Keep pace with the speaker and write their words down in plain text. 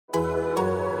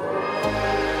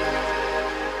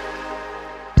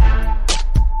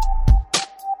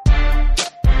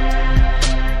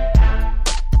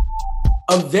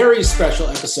a very special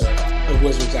episode of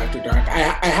Wizards After Dark.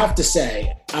 I have to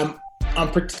say,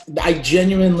 I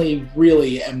genuinely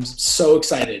really am so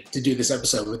excited to do this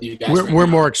episode with you guys. We're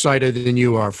more excited than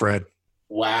you are, Fred.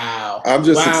 Wow. I'm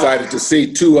just excited to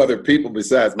see two other people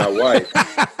besides my wife.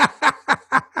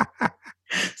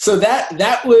 So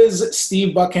that was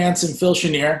Steve Buck Hansen, Phil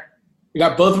Chenier. We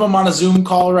got both of them on a Zoom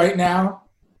call right now.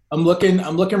 I'm looking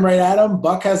right at him.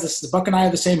 Buck and I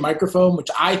have the same microphone, which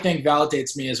I think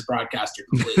validates me as a broadcaster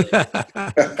completely.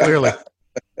 Clearly.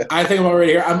 I think I'm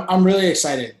already here. I'm really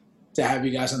excited to have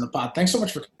you guys on the pod. Thanks so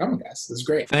much for coming, guys. This is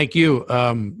great. Thank you.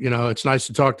 It's nice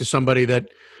to talk to somebody that,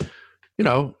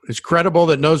 is credible,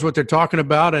 that knows what they're talking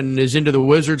about and is into the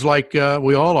Wizards like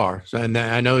we all are. And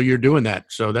I know you're doing that,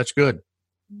 so that's good.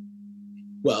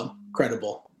 Well,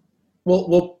 credible.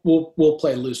 We'll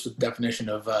play loose with the definition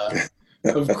of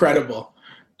credible.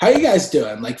 How you guys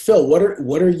doing? Like, Phil,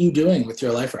 what are you doing with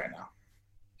your life right now?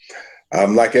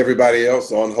 I'm like everybody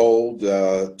else, on hold,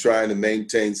 trying to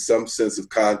maintain some sense of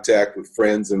contact with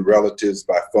friends and relatives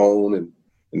by phone and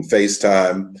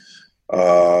FaceTime.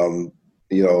 I'm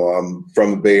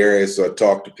from the Bay Area, so I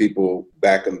talk to people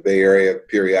back in the Bay Area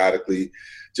periodically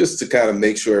just to kind of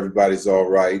make sure everybody's all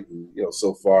right. And,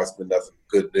 so far it's been nothing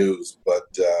but good news,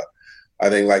 but I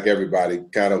think, like everybody,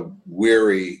 kind of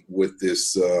weary with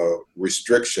this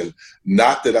restriction.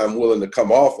 Not that I'm willing to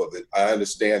come off of it. I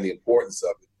understand the importance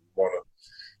of it. I want to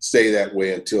stay that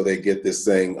way until they get this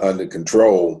thing under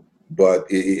control. But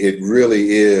it really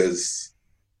is,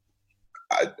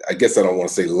 I guess I don't want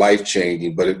to say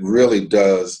life-changing, but it really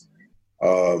does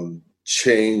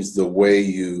change the way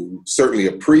you certainly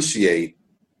appreciate,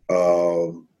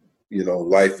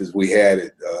 life as we had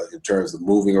it in terms of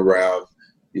moving around,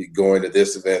 going to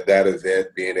this event, that event,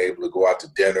 being able to go out to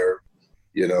dinner.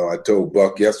 I told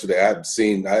Buck yesterday, I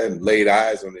hadn't laid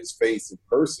eyes on his face in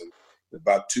person in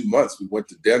about 2 months. We went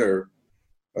to dinner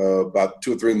about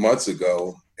 2 or 3 months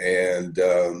ago. And,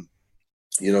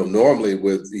 normally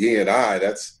with he and I,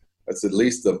 that's at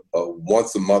least a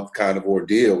once a month kind of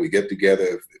ordeal. We get together,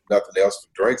 if nothing else, to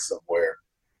drink somewhere.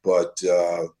 But,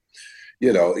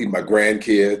 even my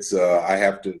grandkids, I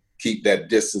have to keep that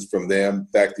distance from them. In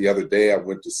fact, the other day I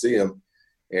went to see him,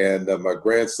 and my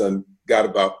grandson got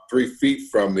about 3 feet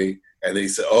from me, and he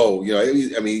said,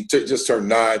 he just turned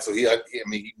 9, so he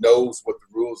knows what the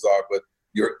rules are, but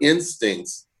your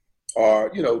instincts are,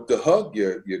 to hug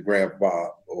your grandpa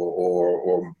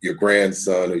or your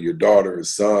grandson or your daughter or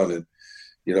son, and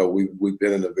we've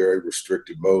been in a very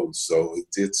restricted mode, so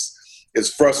it's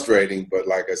frustrating, but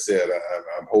like I said,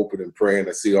 I'm hoping and praying.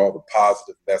 I see all the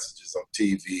positive messages on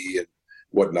TV and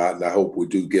whatnot, and I hope we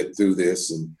do get through this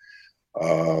and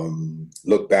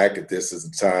look back at this as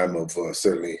a time of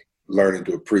certainly learning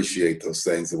to appreciate those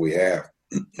things that we have.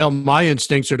 Hell, my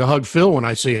instincts are to hug Phil when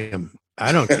I see him.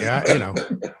 I don't care,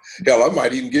 Hell, I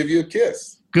might even give you a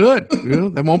kiss. Good.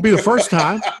 That won't be the first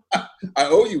time. I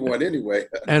owe you one anyway.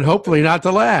 And hopefully not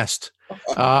the last.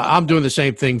 I'm doing the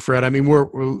same thing, Fred. I mean, we're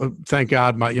thank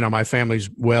God, my family's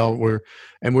well. We're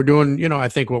doing, I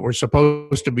think what we're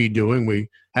supposed to be doing. We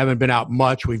haven't been out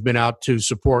much. We've been out to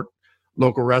support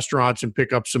local restaurants and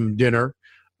pick up some dinner.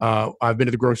 I've been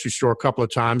to the grocery store a couple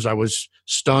of times. I was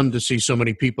stunned to see so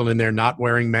many people in there not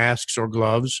wearing masks or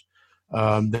gloves.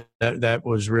 That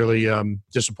was really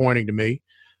disappointing to me.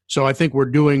 So I think we're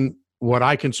doing what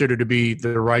I consider to be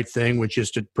the right thing, which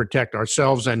is to protect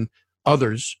ourselves and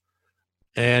others.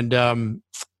 And,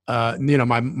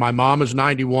 my mom is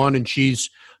 91 and she's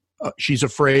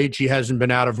afraid. She hasn't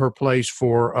been out of her place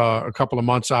for a couple of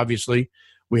months, obviously.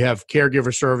 We have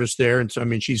caregiver service there. And so,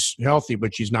 she's healthy,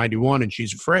 but she's 91 and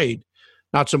she's afraid,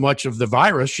 not so much of the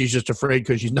virus. She's just afraid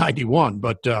because she's 91,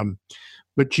 but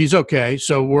she's okay.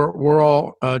 So we're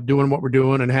all doing what we're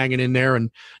doing and hanging in there,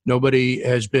 and nobody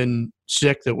has been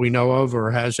sick that we know of or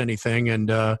has anything.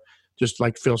 And just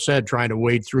like Phil said, trying to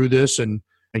wade through this and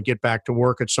get back to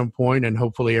work at some point, and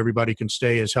hopefully everybody can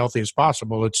stay as healthy as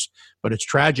possible. But it's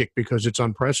tragic because it's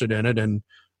unprecedented, and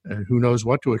who knows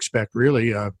what to expect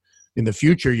really in the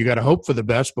future. You got to hope for the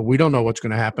best, but we don't know what's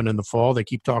going to happen in the fall. They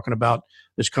keep talking about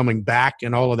this coming back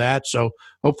and all of that. So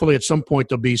hopefully at some point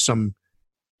there'll be some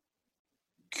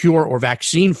cure or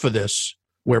vaccine for this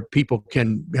where people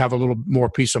can have a little more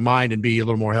peace of mind and be a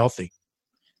little more healthy.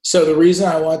 So the reason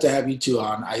I wanted to have you two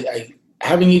on,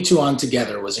 having you two on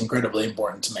together was incredibly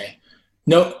important to me.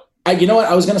 You know what?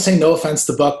 I was going to say no offense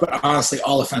to Buck, but honestly,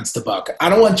 all offense to Buck. I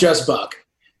don't want just Buck.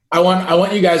 I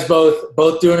want you guys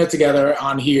both doing it together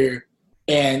on here.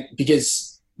 And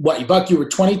because Buck, you were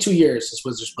 22 years as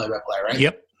Wizards play-by-play, right?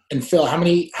 Yep. And Phil, how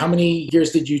many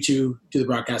years did you two do the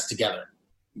broadcast together?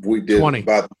 We did 20.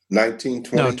 about 19,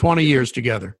 20? No, 20 years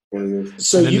together. 20 years.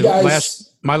 So you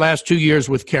guys, my last 2 years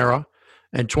with Kara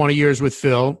and 20 years with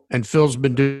Phil, and Phil's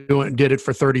been did it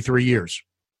for 33 years.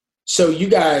 so you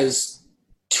guys,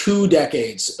 2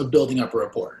 decades of building up a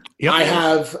rapport. Yep.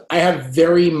 I have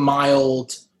very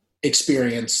mild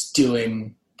experience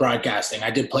doing broadcasting.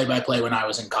 I did play-by-play when I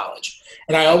was in college.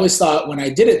 And I always thought when I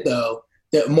did it, though,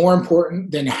 that more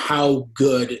important than how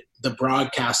good the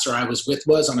broadcaster I was with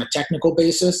was on a technical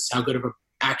basis, how good of an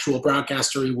actual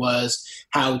broadcaster he was,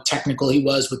 how technical he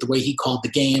was with the way he called the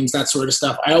games, that sort of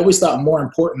stuff. I always thought more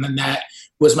important than that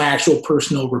was my actual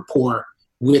personal rapport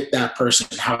with that person,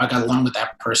 how I got along with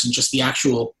that person, just the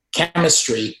actual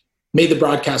chemistry made the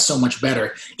broadcast so much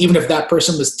better. Even if that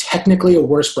person was technically a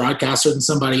worse broadcaster than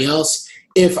somebody else,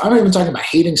 if I'm not even talking about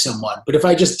hating someone, but if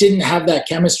I just didn't have that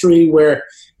chemistry where,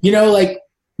 like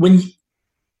when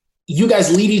you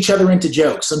guys lead each other into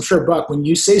jokes, I'm sure, Buck, when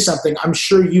you say something, I'm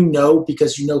sure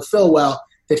because you know Phil well,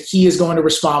 that he is going to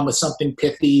respond with something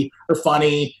pithy or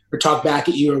funny or talk back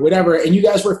at you or whatever. And you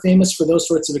guys were famous for those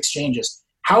sorts of exchanges.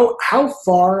 How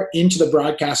far into the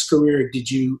broadcast career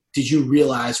did you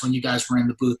realize when you guys were in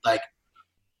the booth, like,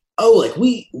 oh, like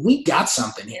we got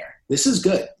something here. This is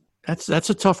good. That's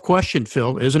a tough question,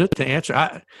 Phil, isn't it, to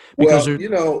answer? We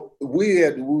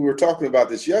were talking about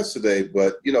this yesterday,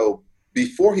 but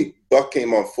before Buck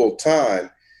came on full time,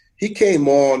 he came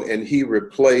on and he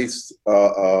replaced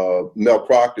Mel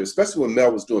Proctor, especially when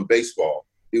Mel was doing baseball.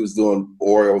 He was doing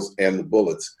Orioles and the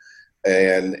Bullets.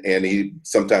 And he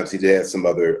sometimes had some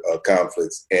other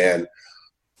conflicts, and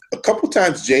a couple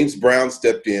times James Brown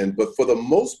stepped in, but for the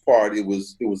most part it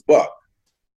was Buck.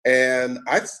 And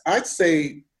I'd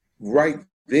say right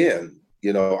then,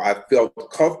 I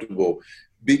felt comfortable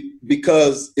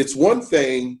because it's one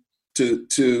thing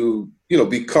to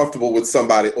be comfortable with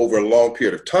somebody over a long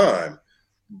period of time,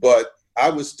 but I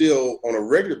was still on a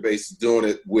regular basis doing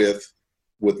it with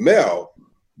Mel,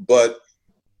 but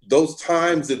those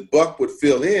times that Buck would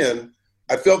fill in,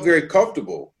 I felt very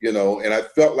comfortable, and I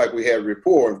felt like we had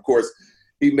rapport. And of course,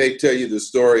 he may tell you the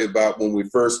story about when we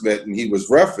first met and he was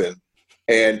reffing,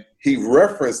 and he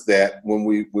referenced that when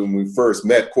we first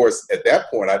met. Of course, at that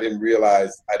point, I didn't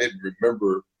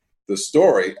remember the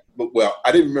story. Well,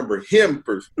 I didn't remember him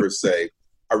per se.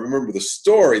 I remember the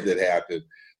story that happened.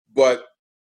 But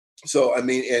so, I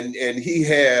mean, and he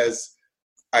has,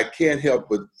 I can't help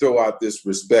but throw out this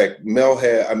respect.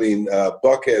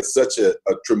 Buck has such a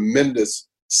tremendous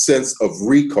sense of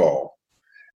recall.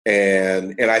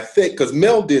 And I think, because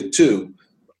Mel did too,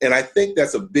 and I think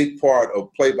that's a big part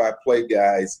of play-by-play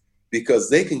guys, because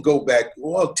they can go back,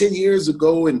 10 years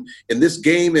ago in this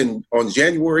game on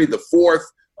January the 4th,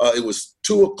 it was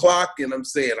 2:00, and I'm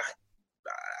saying,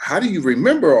 how do you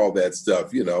remember all that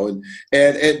stuff,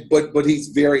 but he's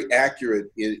very accurate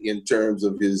in terms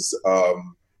of his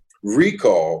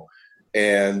recall,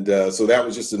 and so that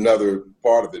was just another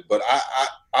part of it. But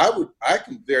I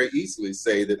can very easily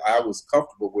say that I was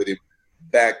comfortable with him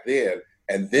back then,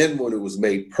 and then when it was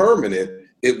made permanent,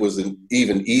 it was an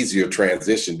even easier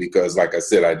transition because, like I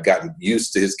said, I'd gotten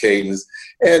used to his cadence,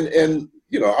 and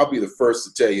I'll be the first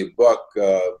to tell you, Buck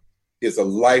is a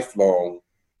lifelong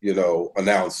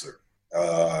announcer.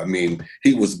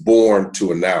 He was born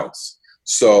to announce.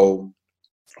 So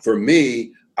for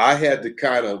me, I had to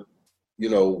kind of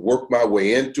work my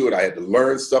way into it. I had to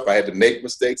learn stuff. I had to make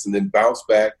mistakes and then bounce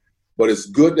back. But it's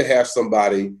good to have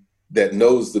somebody that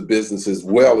knows the business as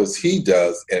well as he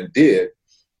does and did,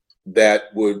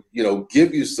 that would,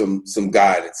 give you some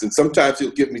guidance. And sometimes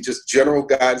he'll give me just general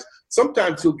guidance.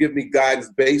 Sometimes he'll give me guidance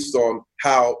based on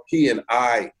how he and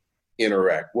I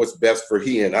interact, what's best for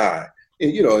he and I.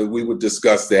 And, and we would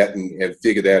discuss that and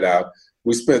figure that out.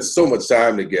 We spent so much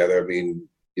time together.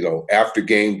 After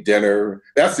game dinner.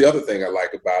 That's the other thing I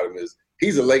like about him is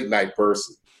he's a late night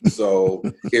person. So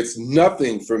it's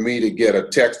nothing for me to get a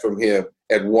text from him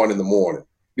at 1 a.m.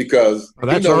 because he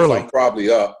knows early. I'm probably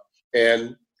up,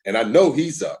 and I know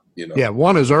he's up. Yeah,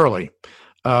 1 is early.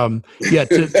 To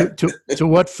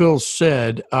what Phil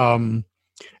said, and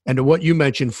to what you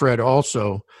mentioned, Fred,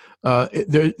 also,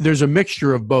 there's a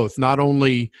mixture of both. Not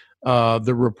only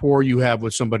the rapport you have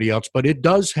with somebody else, but it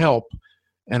does help.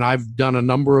 And I've done a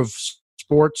number of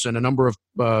sports and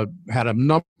had a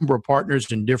number of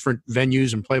partners in different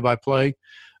venues and play-by-play.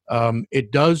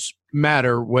 It does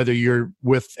matter whether you're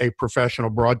with a professional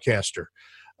broadcaster.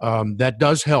 That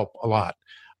does help a lot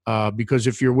because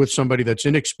if you're with somebody that's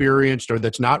inexperienced or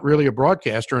that's not really a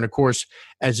broadcaster, and of course,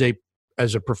 as a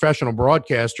professional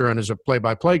broadcaster and as a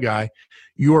play-by-play guy,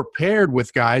 you're paired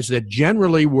with guys that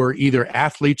generally were either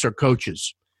athletes or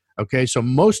coaches. Okay, so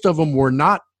most of them were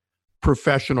not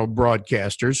professional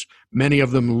broadcasters. Many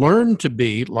of them learn to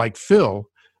be like Phil,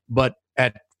 but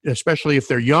especially if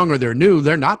they're young or they're new,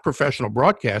 they're not professional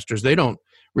broadcasters. They don't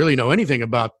really know anything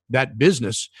about that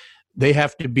business. They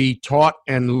have to be taught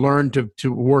and learn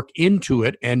to work into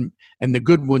it, and the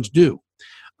good ones do.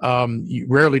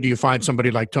 Rarely do you find somebody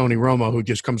like Tony Romo who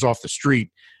just comes off the street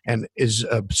and is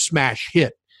a smash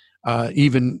hit,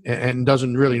 and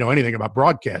doesn't really know anything about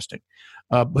broadcasting.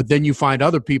 But then you find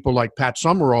other people like Pat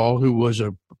Summerall, who was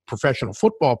a professional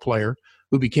football player,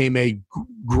 who became a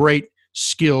great,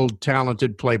 skilled,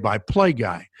 talented play-by-play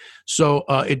guy. So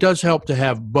it does help to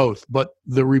have both, but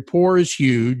the rapport is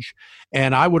huge.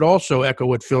 And I would also echo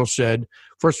what Phil said.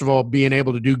 First of all, being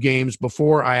able to do games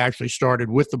before I actually started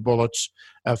with the Bullets,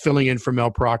 filling in for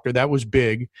Mel Proctor, that was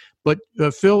big. But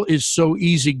Phil is so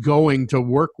easygoing to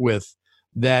work with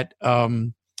that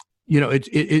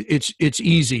it's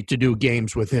easy to do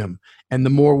games with him. And the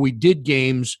more we did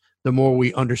games, the more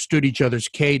we understood each other's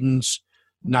cadence,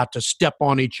 not to step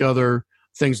on each other,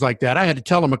 things like that. I had to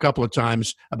tell him a couple of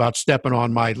times about stepping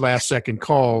on my last second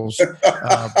calls,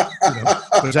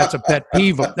 because that's a pet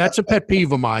peeve. That's a pet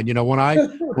peeve of mine. When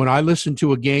I listen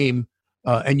to a game,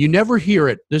 and you never hear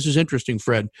it. This is interesting,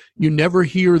 Fred. You never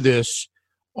hear this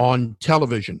on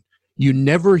television. You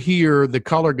never hear the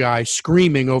color guy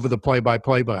screaming over the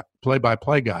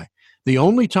play-by-play guy. The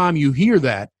only time you hear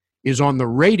that is on the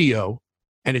radio,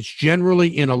 and it's generally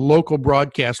in a local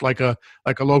broadcast, like a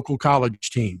local college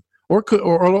team or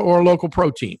a local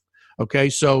pro team. Okay,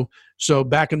 so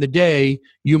back in the day,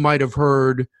 you might have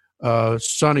heard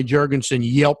Sonny Jurgensen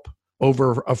yelp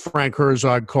over a Frank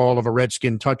Herzog call of a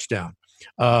Redskin touchdown,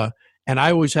 and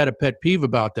I always had a pet peeve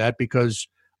about that because,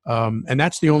 and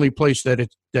that's the only place that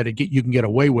you can get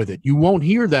away with it. You won't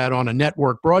hear that on a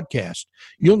network broadcast.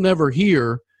 You'll never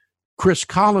hear Chris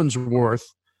Collinsworth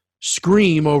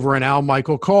scream over an Al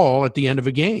Michael call at the end of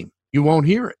a game. You won't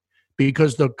hear it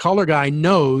because the color guy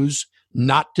knows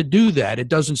not to do that. It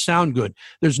doesn't sound good.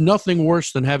 There's nothing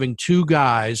worse than having two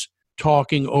guys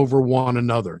talking over one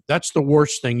another. That's the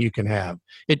worst thing you can have.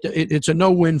 It's a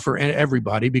no-win for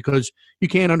everybody because you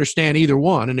can't understand either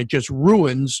one, and it just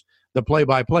ruins the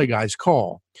play-by-play guy's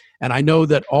call. And I know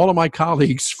that all of my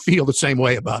colleagues feel the same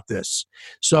way about this.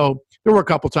 So there were a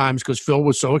couple times because Phil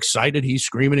was so excited, he's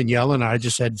screaming and yelling. I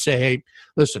just had to say, hey,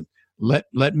 listen,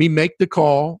 let me make the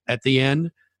call at the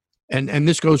end. And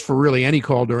this goes for really any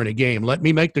call during a game. Let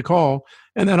me make the call,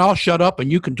 and then I'll shut up,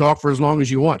 and you can talk for as long as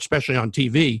you want, especially on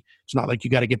TV. It's not like you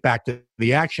got to get back to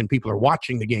the action. People are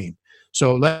watching the game.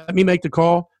 So let me make the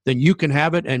call, then you can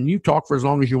have it, and you talk for as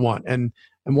long as you want. And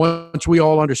once we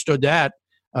all understood that,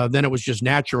 then it was just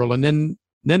natural. And then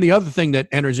the other thing that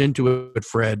enters into it,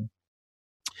 Fred,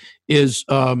 is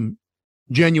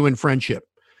genuine friendship.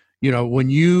 When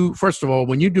you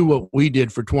do what we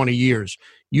did for 20 years,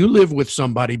 you live with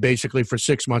somebody basically for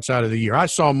 6 months out of the year. I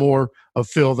saw more of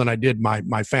Phil than I did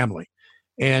my family.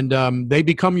 And they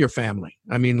become your family.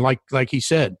 I mean, like he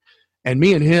said. And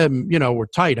me and him, were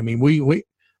tight. I mean,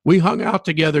 we hung out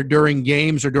together during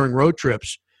games or during road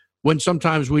trips when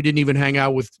sometimes we didn't even hang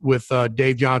out with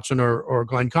Dave Johnson or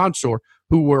Glenn Consor,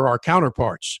 who were our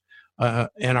counterparts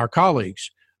and our colleagues.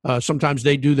 Sometimes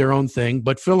they do their own thing,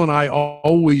 but Phil and I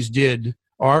always did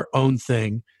our own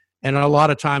thing. And a lot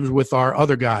of times with our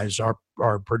other guys,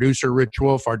 our producer, Rich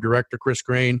Wolf, our director, Chris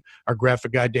Crane, our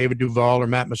graphic guy, David Duvall or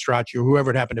Matt Mastracci, or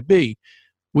whoever it happened to be,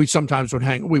 we sometimes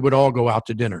we would all go out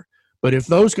to dinner. But if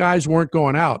those guys weren't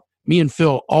going out, me and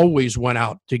Phil always went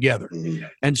out together.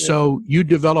 And so you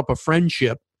develop a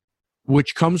friendship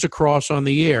which comes across on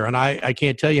the air. And I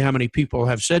can't tell you how many people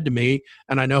have said to me,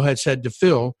 and I know had said to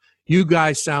Phil, you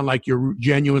guys sound like you're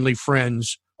genuinely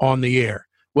friends on the air.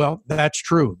 Well, that's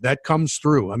true. That comes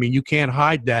through. I mean, you can't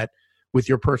hide that with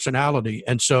your personality.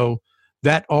 And so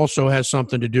that also has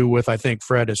something to do with, I think,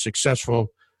 Fred, a successful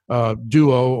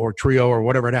duo or trio or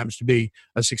whatever it happens to be.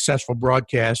 A successful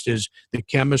broadcast is the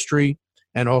chemistry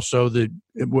and also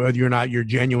whether or not you're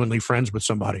genuinely friends with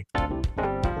somebody.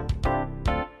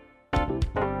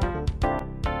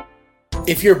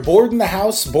 If you're bored in the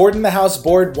house,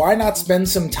 bored, why not spend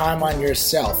some time on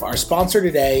yourself? Our sponsor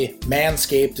today,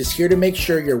 Manscaped, is here to make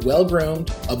sure you're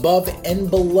well-groomed above and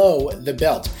below the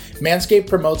belt. Manscaped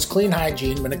promotes clean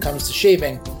hygiene when it comes to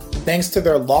shaving, thanks to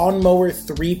their Lawnmower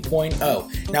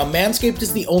 3.0. Now, Manscaped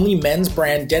is the only men's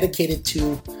brand dedicated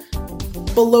to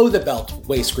below-the-belt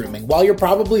waist grooming. While you're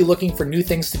probably looking for new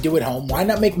things to do at home, why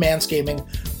not make manscaping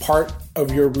part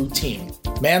of your routine?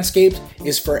 Manscaped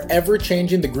is forever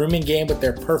changing the grooming game with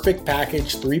their Perfect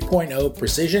Package 3.0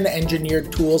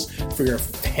 precision-engineered tools for your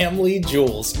family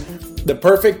jewels. The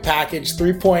Perfect Package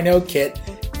 3.0 kit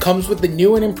Comes with the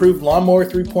new and improved Lawnmower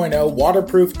 3.0,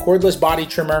 waterproof, cordless body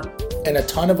trimmer, and a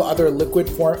ton of other liquid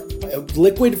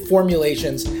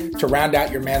formulations to round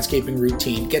out your manscaping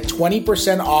routine. Get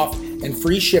 20% off and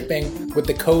free shipping with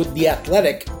the code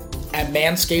THEATHLETIC at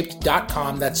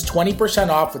manscaped.com. That's 20%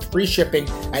 off with free shipping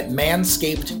at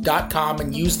manscaped.com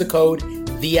and use the code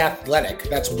THEATHLETIC.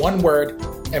 That's one word.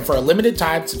 And for a limited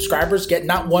time, subscribers get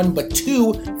not one, but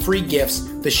 2 free gifts: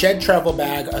 the Shed Travel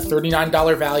Bag, a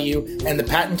 $39 value, and the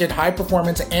patented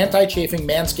high-performance anti-chafing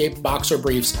Manscaped Boxer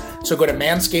Briefs. So go to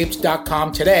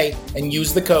manscaped.com today and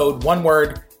use the code, one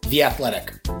word,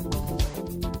 THEATHLETIC.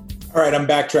 All right, I'm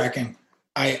backtracking.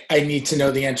 I need to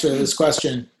know the answer to this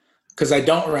question because I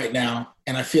don't right now,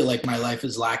 and I feel like my life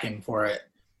is lacking for it.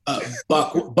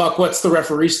 Buck, what's the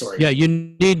referee story? Yeah, you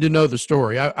need to know the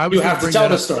story. You have to tell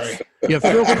the story. Yeah,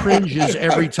 Phil cringes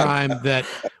every time that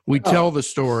we tell the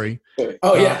story.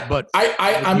 Oh yeah, but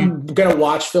I'm gonna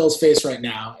watch Phil's face right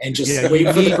now and just wait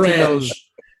for the cringe.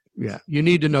 Yeah, you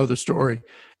need to know the story.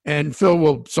 And Phil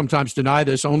will sometimes deny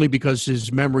this only because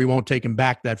his memory won't take him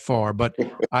back that far. But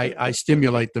I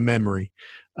stimulate the memory.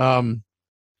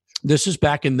 This is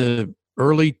back in the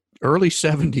early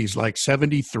 70s, like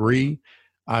 73.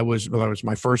 I was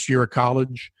my first year of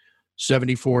college,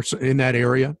 74, in that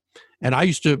area. And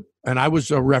I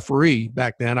was a referee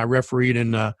back then. I refereed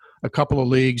in a couple of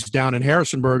leagues down in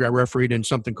Harrisonburg. I refereed in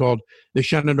something called the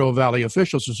Shenandoah Valley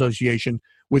Officials Association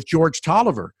with George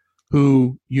Tolliver,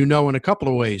 who you know in a couple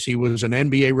of ways. He was an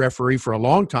NBA referee for a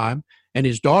long time, and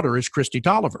his daughter is Christy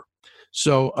Tolliver.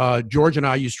 So George and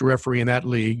I used to referee in that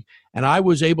league, and I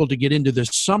was able to get into this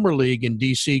summer league in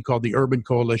D.C. called the Urban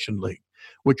Coalition League,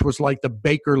 which was like the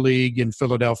Baker League in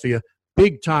Philadelphia,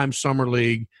 big-time summer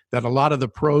league that a lot of the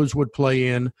pros would play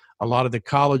in, a lot of the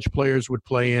college players would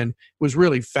play in. It was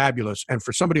really fabulous. And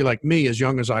for somebody like me, as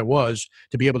young as I was,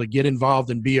 to be able to get involved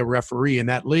and be a referee in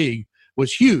that league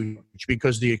was huge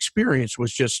because the experience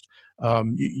was just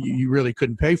you really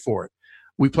couldn't pay for it.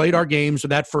 We played our games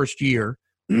that first year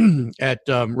at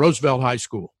Roosevelt High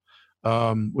School,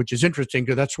 which is interesting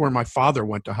because that's where my father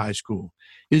went to high school.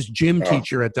 His gym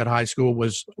teacher at that high school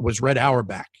was Red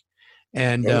Auerbach.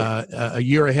 And a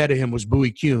year ahead of him was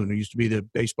Bowie Kuhn, who used to be the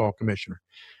baseball commissioner.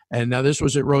 And now this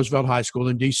was at Roosevelt High School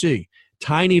in D.C.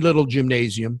 Tiny little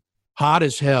gymnasium, hot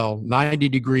as hell, 90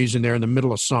 degrees in there in the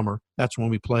middle of summer. That's when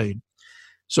we played.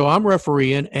 So I'm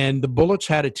refereeing, and the Bullets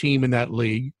had a team in that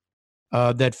league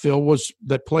that Phil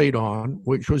that played on,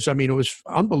 which was, it was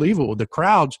unbelievable. The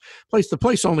crowds, the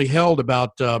place only held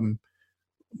about,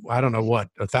 I don't know what,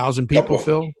 1,000 people,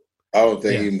 Phil? I don't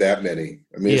think even that many.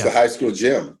 It's a high school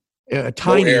gym. A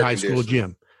tiny high school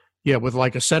gym. Yeah, with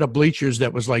like a set of bleachers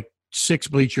that was like 6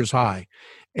 bleachers high.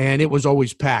 And it was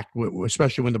always packed,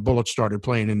 especially when the Bullets started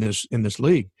playing in this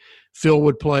league. Phil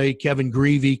would play, Kevin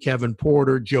Greavy, Kevin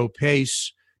Porter, Joe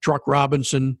Pace, Truck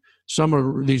Robinson, some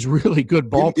of these really good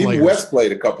ball players. Even West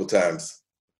played a couple times.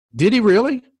 Did he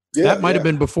really? Yeah, that might have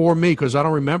been before me because I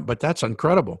don't remember, but that's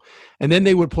incredible. And then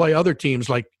they would play other teams,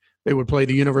 like they would play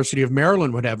the University of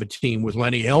Maryland would have a team with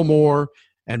Lenny Elmore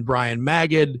and Brian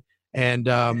Magid. And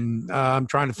I'm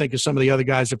trying to think of some of the other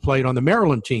guys that played on the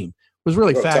Maryland team. It was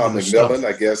really fabulous stuff. Tom McMillan,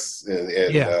 I guess.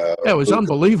 It was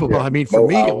unbelievable. Yeah, for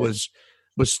me, it was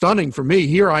stunning for me.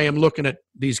 Here I am looking at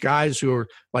these guys who are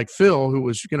like Phil, who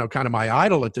was, kind of my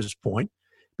idol at this point,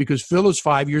 because Phil is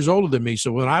 5 years older than me.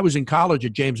 So when I was in college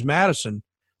at James Madison,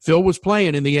 Phil was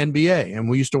playing in the NBA, and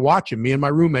we used to watch him. Me and my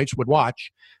roommates would watch,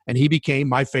 and he became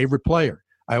my favorite player.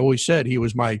 I always said he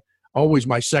was always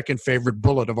my second favorite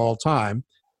Bullet of all time.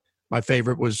 My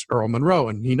favorite was Earl Monroe,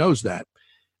 and he knows that.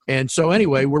 And so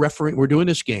anyway, we're doing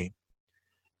this game.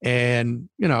 And,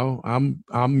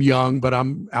 I'm young, but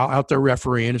I'm out there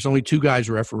refereeing. It's only 2 guys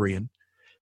refereeing.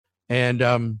 And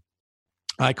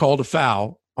I called a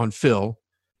foul on Phil,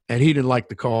 and he didn't like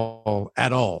the call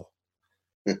at all.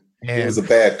 It was a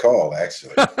bad call,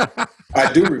 actually.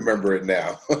 I do remember it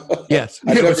now. Yes,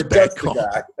 it was a bad call.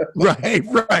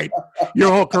 Right.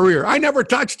 Your whole career. I never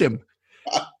touched him.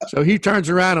 So he turns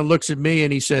around and looks at me,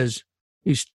 and he says,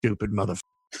 "You stupid motherfucker,"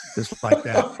 just like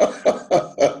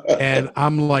that. And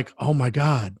I'm like, oh, my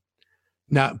God.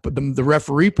 Now, but the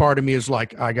referee part of me is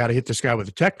like, I got to hit this guy with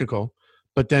a technical.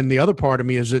 But then the other part of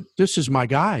me is that this is my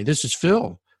guy. This is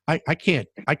Phil. I can't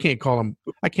call him.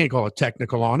 I can't call a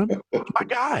technical on him. It's my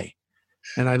guy.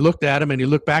 And I looked at him, and he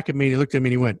looked back at me, and he looked at me,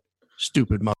 and he went,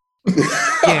 "Stupid mother."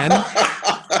 Again.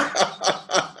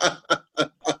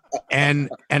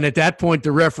 And at that point,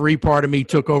 the referee part of me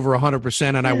took over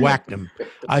 100%, and I whacked him.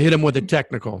 I hit him with a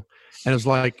technical, and it's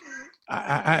like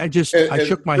I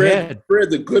shook my head.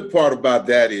 Fred, the good part about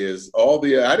that is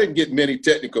I didn't get many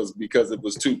technicals because it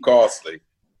was too costly.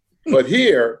 But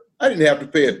here, I didn't have to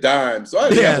pay a dime, so I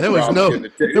didn't have a problem getting the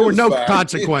ticket. There were no fine,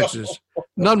 consequences,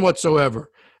 none whatsoever.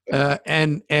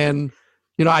 And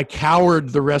I cowered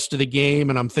the rest of the game,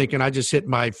 and I'm thinking I just hit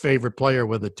my favorite player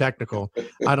with a technical.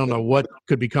 I don't know what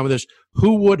could become of this.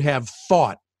 Who would have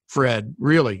thought, Fred,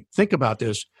 really, think about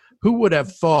this, who would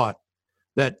have thought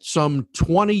that some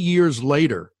 20 years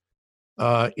later,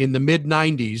 in the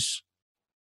mid-'90s,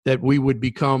 that we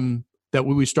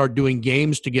would start doing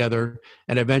games together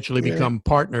and eventually become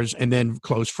partners and then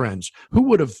close friends? Who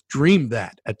would have dreamed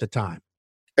that at the time?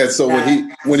 And so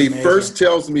when he first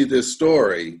tells me this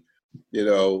story,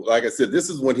 like I said, this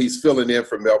is when he's filling in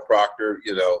for Mel Proctor,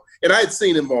 and I had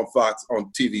seen him on Fox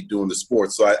on TV doing the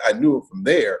sports, so I knew him from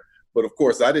there. But of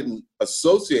course, I didn't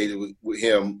associate with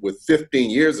him with 15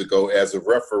 years ago as a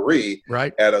referee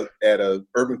at a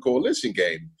Urban Coalition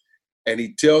game. And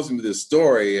he tells me this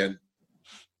story, and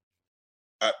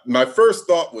my first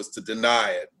thought was to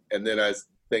deny it, and then I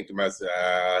think to myself,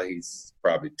 he's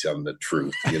probably telling the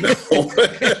truth, I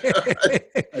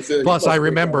said, plus, I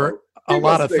remember a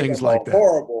lot of things like that.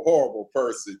 Horrible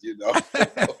person,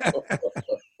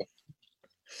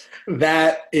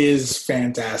 That is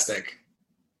fantastic.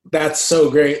 That's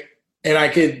so great. And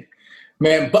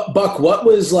Buck, what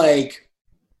were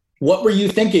you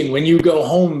thinking when you go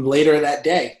home later that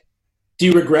day? Do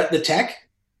you regret the tech?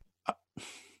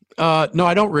 No,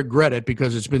 I don't regret it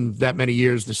because it's been that many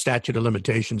years. The statute of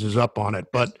limitations is up on it.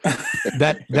 But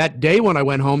that day when I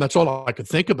went home, that's all I could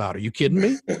think about. Are you kidding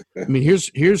me? I mean,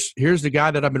 here's the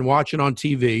guy that I've been watching on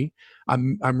TV.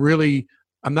 I'm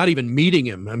not even meeting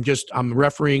him. I'm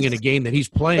refereeing in a game that he's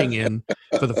playing in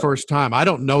for the first time. I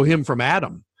don't know him from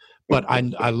Adam, but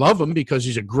I love him because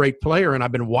he's a great player, and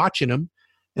I've been watching him.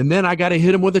 And then I got to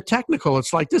hit him with a technical.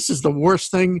 It's like, this is the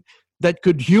worst thing that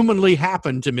could humanly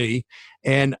happen to me.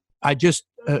 And I just,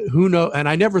 who knows? And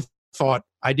I never thought,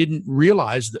 I didn't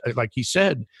realize, that, like he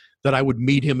said, that I would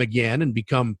meet him again and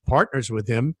become partners with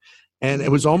him. And it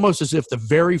was almost as if the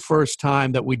very first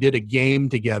time that we did a game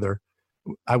together,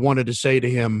 I wanted to say to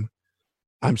him,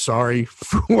 I'm sorry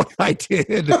for what I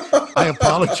did. I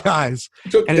apologize.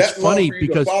 And it's funny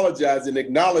because to apologize and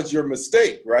acknowledge your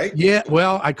mistake, right? Yeah,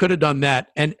 well, I could have done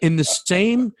that. And in the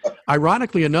same,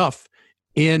 ironically enough,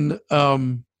 it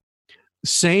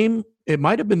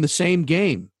might have been the same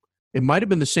game. It might have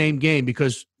been the same game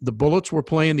because the Bullets were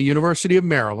playing the University of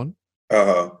Maryland.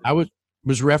 I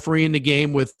was refereeing the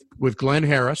game with Glenn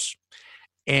Harris.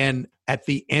 And at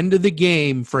the end of the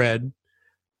game, Fred,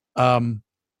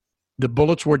 the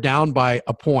Bullets were down by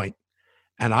a point.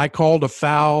 And I called a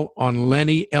foul on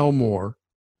Lenny Elmore,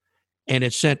 and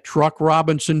it sent Truck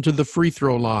Robinson to the free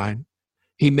throw line.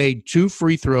 He made 2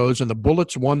 free throws, and the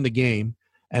Bullets won the game.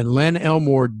 And Len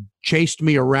Elmore chased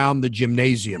me around the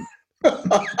gymnasium.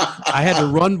 I had to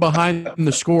run behind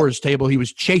the scorer's table. He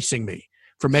was chasing me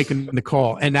for making the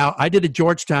call. And now I did a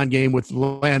Georgetown game with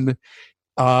Len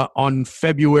on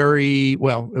February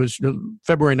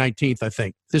 19th, I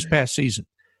think, this past season.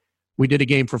 We did a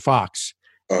game for Fox.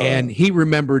 And he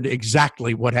remembered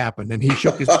exactly what happened. And he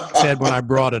shook his head when I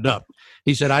brought it up.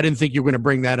 He said, I didn't think you were going to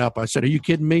bring that up. I said, are you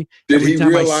kidding me? Every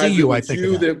time I see you, I think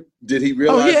of that. Did he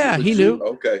realize? Oh, yeah, he knew.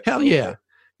 Okay. Hell yeah.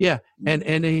 Yeah.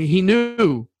 And he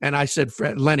knew. And I said,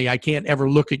 Lenny, I can't ever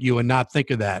look at you and not think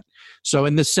of that. So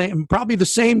in probably the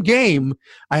same game,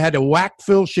 I had to whack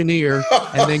Phil Chenier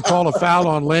and then call a foul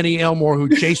on Lenny Elmore, who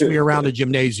chased me around the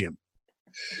gymnasium.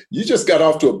 You just got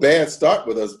off to a bad start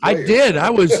with us players. I did. I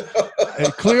was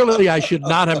clearly I should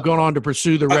not have gone on to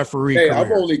pursue the referee career.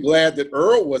 I'm only glad that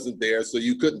Earl wasn't there so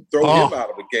you couldn't throw him out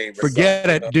of a game. Forget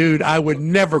it, dude. I would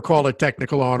never call a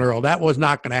technical on Earl. That was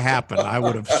not going to happen. I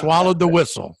would have swallowed the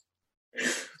whistle.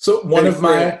 So one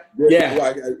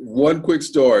quick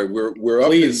story. We're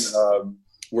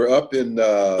up in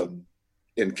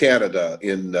Canada,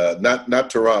 in not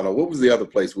Toronto. What was the other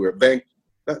place?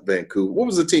 Not Vancouver. What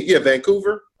was the team? Yeah,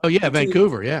 Vancouver. Oh yeah,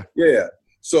 Vancouver. Yeah. Yeah.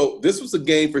 So this was a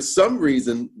game. For some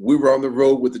reason, we were on the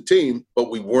road with the team,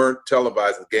 but we weren't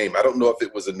televising the game. I don't know if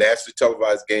it was a nationally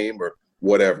televised game or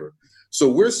whatever. So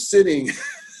we're sitting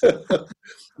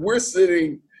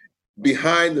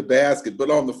behind the basket,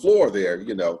 but on the floor there,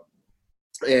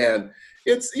 and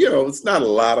it's not a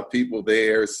lot of people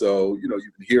there. So, you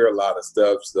can hear a lot of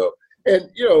stuff. So,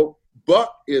 and,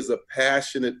 Buck is a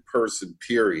passionate person,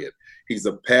 period. He's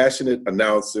a passionate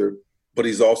announcer, but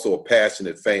he's also a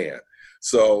passionate fan.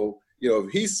 So,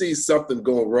 if he sees something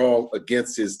going wrong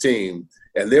against his team,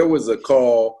 and there was a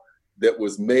call that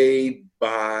was made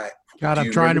by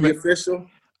I'm trying to official.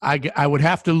 I would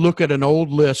have to look at an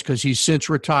old list because he's since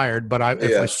retired, but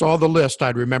if I saw the list,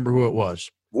 I'd remember who it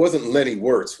was. wasn't Lenny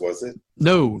Wirtz, was it?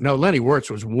 No, Lenny Wirtz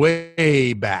was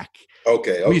way back.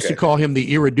 Okay. We used to call him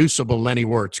the irreducible Lenny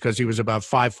Wirtz because he was about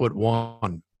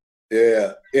 5'1".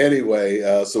 Yeah.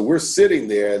 Anyway, so we're sitting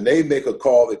there, and they make a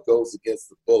call that goes against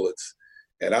the Bullets.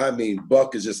 And I mean,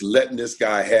 Buck is just letting this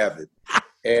guy have it.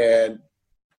 And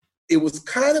it was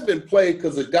kind of in play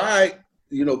because the guy,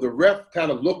 the ref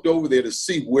kind of looked over there to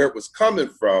see where it was coming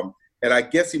from. And I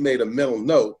guess he made a mental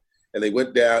note. And they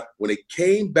went down. When they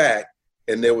came back,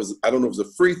 and there was, I don't know, it was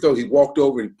a free throw, he walked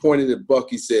over and he pointed at Buck.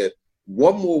 He said,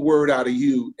 "One more word out of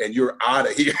you, and you're out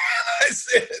of here." I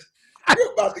said,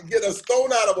 "You're about to get us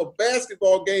thrown out of a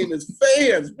basketball game as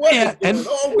fans. What is going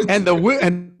on with you?"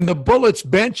 And the Bullets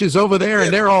bench is over there,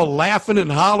 and they're all laughing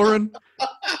and hollering.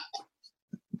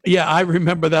 Yeah, I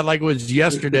remember that like it was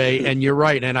yesterday, and you're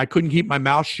right. And I couldn't keep my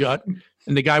mouth shut.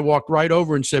 And the guy walked right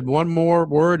over and said, "One more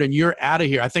word, and you're out of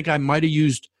here." I think I might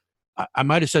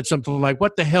have said something like,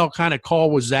 "What the hell kind of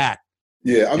call was that?"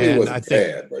 Yeah, I mean, it wasn't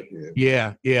bad, but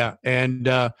yeah. Yeah. And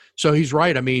so he's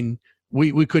right. I mean,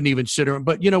 we couldn't even sit around.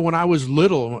 But, when I was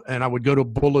little and I would go to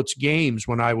Bullets games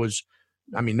when I was,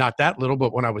 not that little,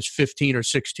 but when I was 15 or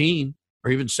 16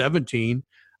 or even 17,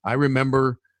 I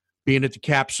remember being at the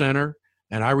Cap Center,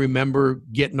 and I remember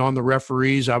getting on the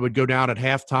referees. I would go down at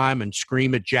halftime and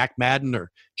scream at Jack Madden or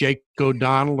Jake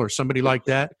O'Donnell or somebody like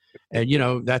that. And,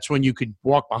 that's when you could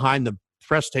walk behind the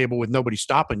press table with nobody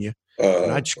stopping you.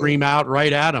 And I'd scream out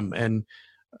right at them. And,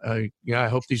 I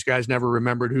hope these guys never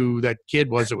remembered who that kid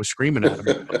was that was screaming at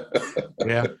them.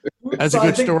 Yeah. That's a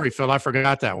good story, Phil. I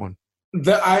forgot that one.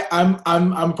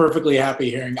 I'm perfectly happy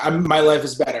hearing. My life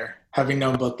is better having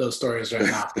known both those stories right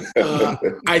now.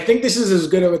 I think this is as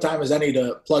good of a time as any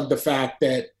to plug the fact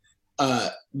that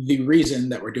the reason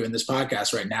that we're doing this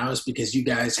podcast right now is because you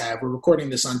guys we're recording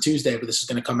this on Tuesday, but this is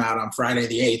going to come out on Friday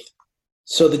the 8th.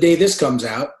 So the day this comes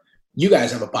out, you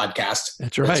guys have a podcast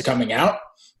that's coming out.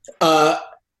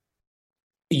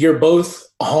 You're both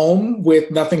home with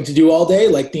nothing to do all day,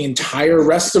 like the entire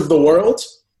rest of the world.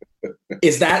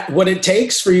 Is that what it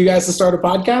takes for you guys to start a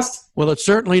podcast? Well, it's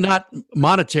certainly not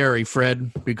monetary,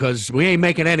 Fred, because we ain't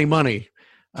making any money.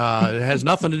 It has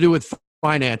nothing to do with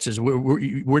finances.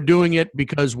 We're doing it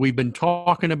because we've been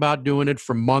talking about doing it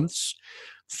for months.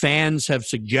 Fans have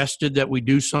suggested that we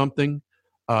do something.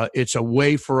 It's a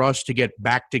way for us to get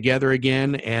back together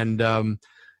again. And,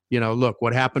 look,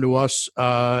 what happened to us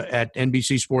at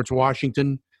NBC Sports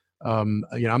Washington, I'm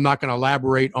not going to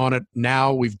elaborate on it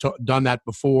now. We've done that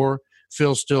before.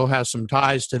 Phil still has some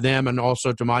ties to them and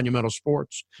also to Monumental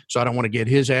Sports, so I don't want to get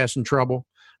his ass in trouble.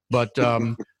 But,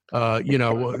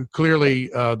 clearly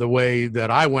the way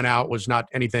that I went out was not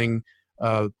anything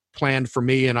planned for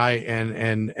me, and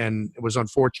it was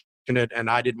unfortunate, and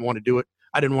I didn't want to do it.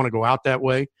 I didn't want to go out that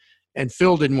way, and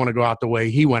Phil didn't want to go out the way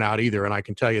he went out either, and I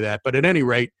can tell you that. But at any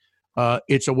rate,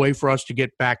 it's a way for us to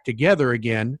get back together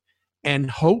again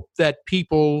and hope that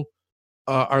people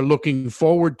are looking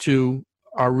forward to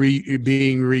our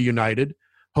being reunited,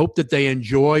 hope that they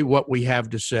enjoy what we have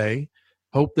to say,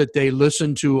 hope that they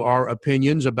listen to our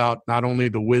opinions about not only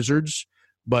the Wizards,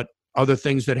 but other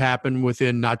things that happen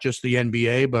within not just the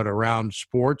NBA, but around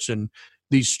sports and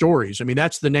these stories. I mean,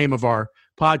 that's the name of our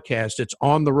podcast. It's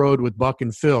On the Road with Buck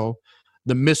and Phil,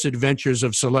 the misadventures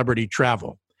of celebrity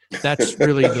travel. That's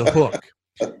really the hook.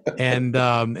 And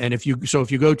if you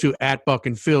go to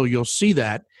 @BuckandPhil, you'll see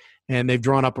that. And they've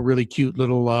drawn up a really cute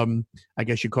little, I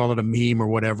guess you call it a meme or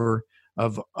whatever,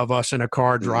 of us in a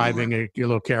car driving, a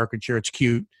little caricature. It's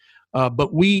cute.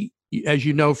 But we, as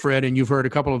you know, Fred, and you've heard a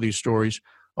couple of these stories,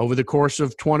 over the course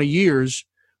of 20 years,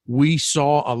 we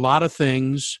saw a lot of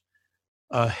things,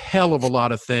 a hell of a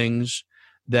lot of things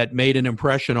that made an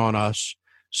impression on us,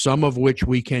 some of which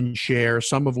we can share,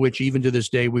 some of which even to this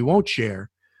day we won't share.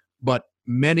 But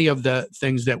many of the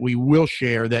things that we will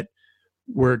share that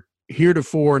were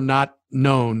heretofore not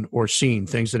known or seen,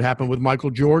 things that happened with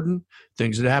Michael Jordan,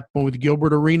 things that happened with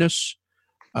Gilbert Arenas,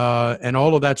 and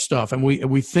all of that stuff. And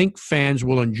we think fans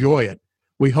will enjoy it.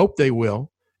 We hope they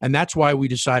will. And that's why we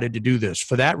decided to do this,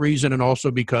 for that reason, and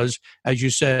also because, as you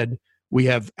said, we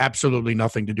have absolutely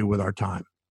nothing to do with our time.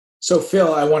 So,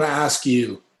 Phil, I want to ask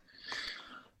you,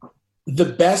 the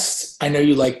best, I know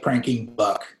you like pranking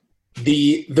Buck,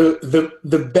 the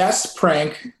best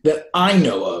prank that I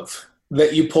know of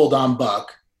that you pulled on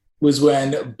Buck was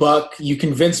when you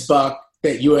convinced Buck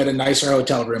that you had a nicer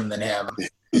hotel room than him.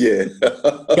 Yeah.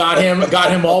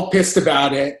 got him all pissed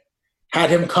about it, had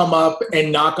him come up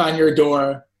and knock on your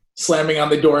door, slamming on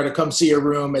the door to come see your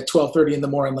room at 12:30 in the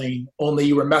morning, only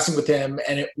you were messing with him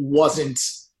and it wasn't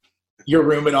your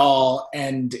room at all,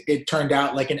 and it turned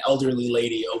out like an elderly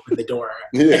lady opened the door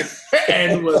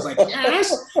and was like,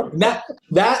 yes.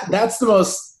 That's the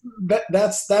most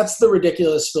that's the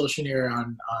ridiculous Phil Chenier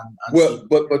on well,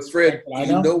 but Fred,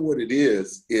 you know what it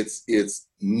is? It's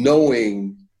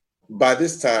knowing. By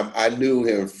this time, I knew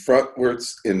him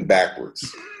frontwards and backwards,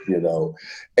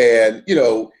 and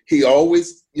he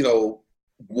always,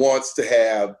 wants to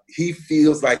have. He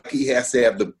feels like he has to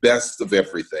have the best of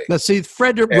everything. Now, see,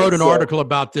 Fred wrote an article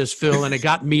about this, Phil, and it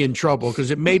got me in trouble because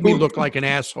it made me look like an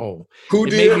asshole.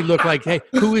 It made me look like, hey,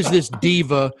 who is this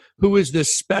diva? Who is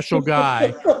this special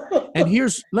guy? And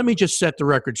let me just set the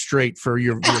record straight for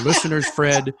your listeners,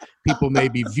 Fred. People may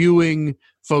be viewing,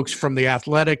 folks from The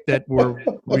Athletic that were,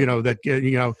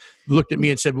 looked at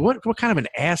me and said, what kind of an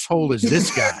asshole is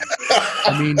this guy?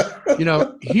 I mean,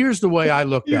 here's the way I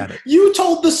looked at it. You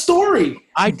told the story.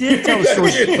 I did tell the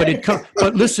story,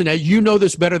 but listen, you know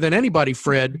this better than anybody,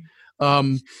 Fred.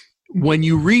 When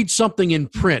you read something in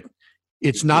print,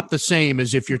 it's not the same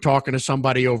as if you're talking to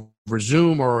somebody over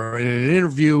Zoom or in an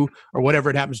interview or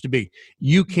whatever it happens to be.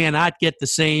 You cannot get the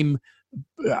same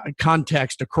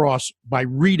context across by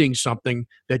reading something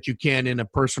that you can in a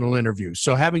personal interview.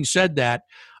 So having said that,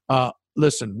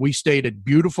 listen, we stayed at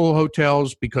beautiful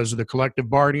hotels because of the collective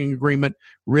bargaining agreement,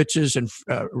 Ritz's and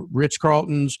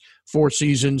Ritz-Carlton's, Four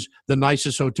Seasons, the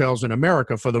nicest hotels in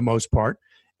America for the most part.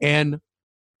 And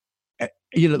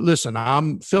listen,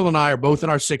 Phil and I are both in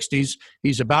our 60s.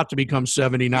 He's about to become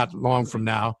 70 not long from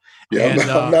now. Yeah, and,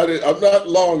 I'm not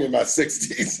long in my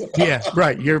 60s. Yeah,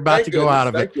 right. You're about to go out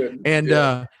of it.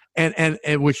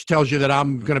 And which tells you that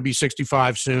I'm going to be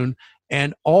 65 soon.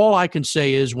 And all I can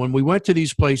say is when we went to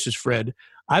these places, Fred,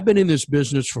 I've been in this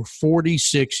business for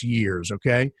 46 years,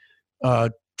 okay?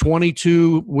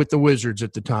 22 with the Wizards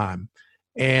at the time.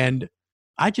 And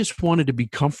I just wanted to be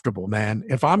comfortable, man.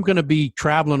 If I'm going to be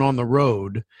traveling on the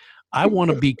road, I want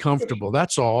to be comfortable.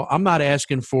 That's all. I'm not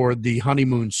asking for the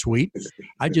honeymoon suite.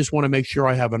 I just want to make sure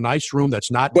I have a nice room that's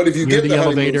not But if you near get the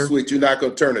elevator. Honeymoon suite, you're not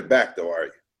going to turn it back, though, are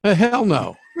you? Hell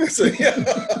no.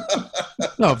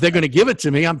 No, if they're going to give it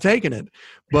to me, I'm taking it.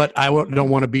 But I don't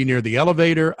want to be near the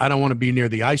elevator. I don't want to be near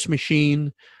the ice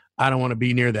machine. I don't want to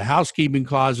be near the housekeeping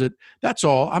closet. That's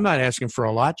all. I'm not asking for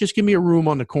a lot. Just give me a room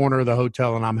on the corner of the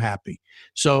hotel and I'm happy.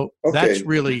 So that's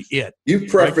really it. You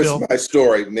prefaced my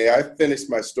story. May I finish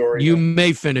my story? You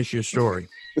may finish your story.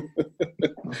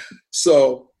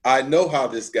 So I know how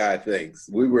this guy thinks.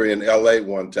 We were in LA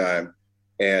one time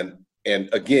and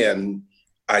again,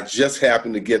 I just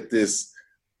happened to get this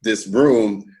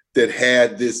room that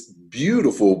had this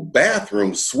beautiful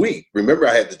bathroom suite. Remember,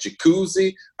 I had the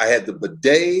jacuzzi, I had the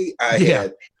bidet, I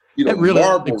had really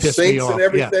marble sinks and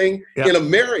everything in a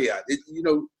Marriott.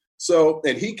 So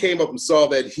and he came up and saw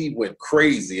that, he went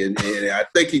crazy, and I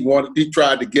think he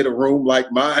tried to get a room like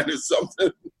mine or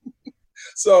something.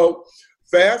 So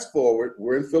fast forward,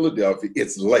 we're in Philadelphia.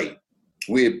 It's late.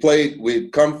 We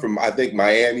had come from I think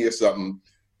Miami or something,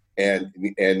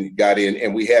 and got in,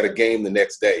 and we had a game the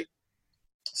next day.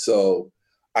 So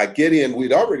I get in.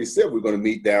 We'd already said we were going to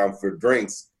meet down for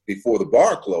drinks before the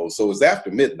bar closed, so it was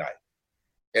after midnight.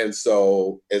 And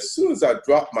so as soon as I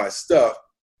dropped my stuff,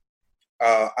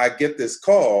 I get this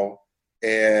call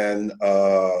and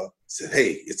said,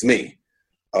 "Hey, it's me."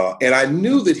 And I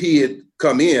knew that he had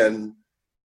come in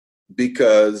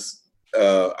because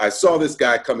I saw this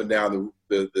guy coming down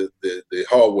the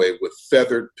hallway with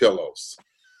feathered pillows.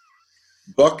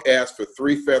 Buck asked for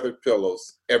 3 feathered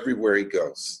pillows everywhere he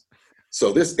goes.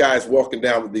 So this guy's walking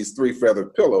down with these 3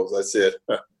 feathered pillows. I said,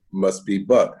 must be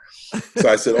Buck. So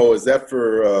I said, "Oh, is that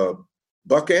for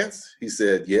buck ants?" He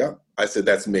said, "Yeah." I said,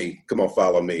 "That's me. Come on,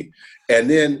 follow me." And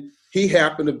then he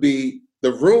happened to be,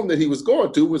 the room that he was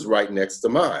going to was right next to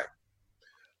mine.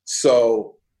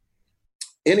 So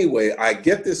anyway, I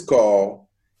get this call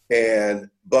and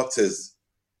Buck says,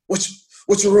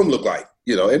 what's your room look like?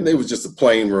 And it was just a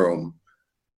plain room.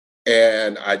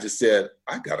 And I just said,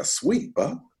 "I got a suite,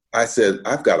 Buck." I said,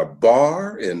 "I've got a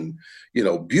bar and,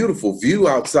 beautiful view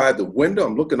outside the window.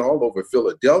 I'm looking all over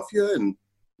Philadelphia and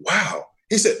wow."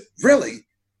 He said, "Really?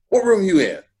 What room are you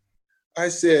in?" I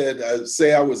said,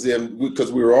 I was in,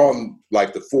 because we were on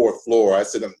like the 4th floor. I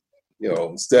said,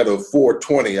 instead of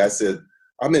 420, I said,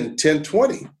 "I'm in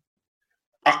 1020.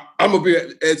 I'm going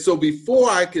to be," and so before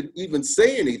I could even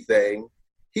say anything,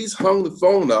 he's hung the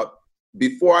phone up.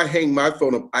 Before I hang my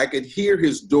phone up, I could hear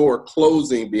his door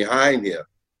closing behind him.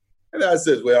 And I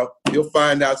said, "Well, you'll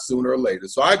find out sooner or later."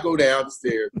 So I go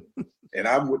downstairs and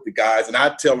I'm with the guys and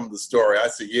I tell them the story. I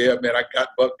said, "Yeah, man, I got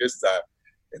Buck this time."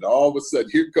 And all of a sudden,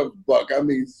 here comes Buck. I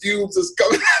mean, fumes is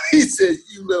coming out. He said,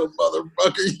 "You little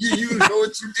motherfucker, you know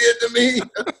what you did to me?"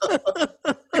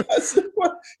 I said,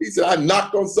 "What?" He said, "I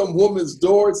knocked on some woman's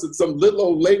door and said some little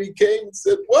old lady came and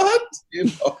said, 'What?'" You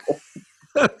know.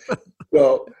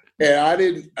 So, and I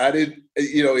didn't,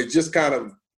 you know, it just kind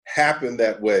of happened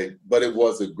that way, but it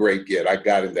was a great get. I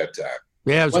got him that time.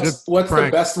 Yeah, it was What's good.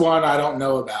 the best one I don't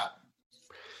know about?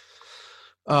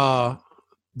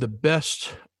 The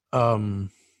best, Well,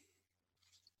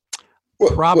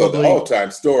 probably the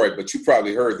all-time story, but you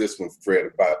probably heard this one,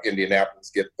 Fred, about Indianapolis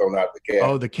getting thrown out of the cab.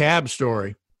 Oh, the cab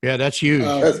story. Yeah, that's huge.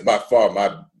 That's by far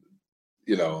my,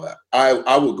 you know,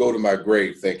 I will go to my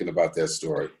grave thinking about that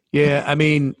story. Yeah, I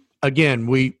mean, again,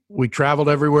 we traveled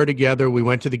everywhere together. We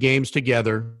went to the games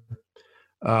together.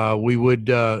 We would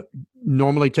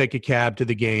normally take a cab to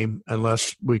the game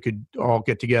unless we could all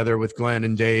get together with Glenn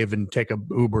and Dave and take a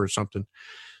Uber or something.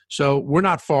 So we're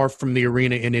not far from the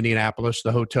arena in Indianapolis,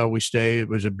 the hotel we stayed. It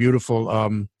was a beautiful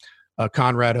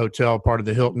Conrad Hotel, part of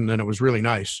the Hilton, and it was really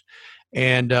nice.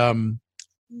 And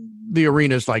the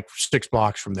arena is like 6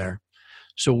 blocks from there.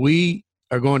 So we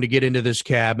are going to get into this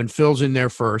cab, and Phil's in there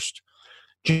first.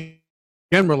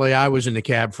 Generally, I was in the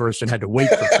cab first and had to wait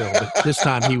for Phil, but this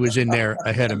time he was in there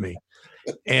ahead of me.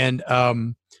 And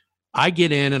I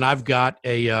get in, and I've got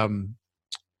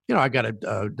I got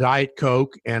a Diet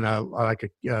Coke and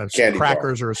some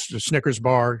crackers or a Snickers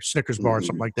bar,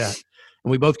 something like that.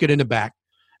 And we both get in the back.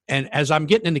 And as I'm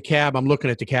getting in the cab, I'm looking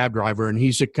at the cab driver, and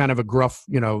he's a kind of a gruff,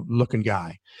 looking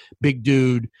guy, big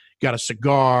dude, got a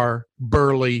cigar,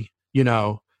 burly,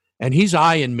 and he's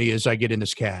eyeing me as I get in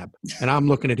this cab. And I'm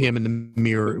looking at him in the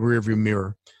rearview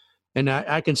mirror. And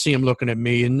I can see him looking at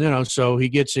me. And, so he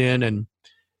gets in, and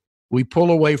we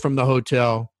pull away from the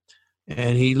hotel.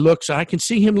 And he looks, I can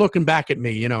see him looking back at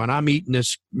me, and I'm eating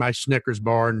my Snickers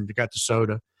bar and got the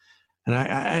soda. And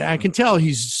I can tell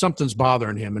something's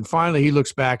bothering him. And finally he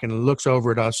looks back and looks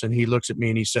over at us, and he looks at me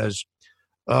and he says,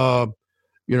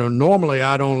 normally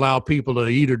I don't allow people to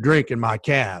eat or drink in my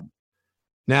cab.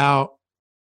 Now,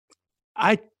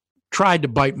 I tried to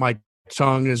bite my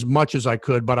tongue as much as I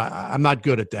could, but I'm not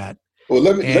good at that. Well,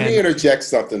 let me interject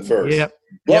something first.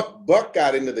 Yep. Buck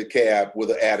got into the cab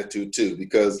with an attitude too,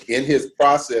 because in his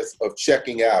process of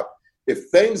checking out, if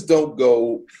things don't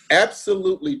go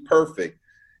absolutely perfect,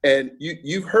 and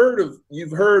you've heard of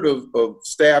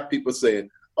staff people saying,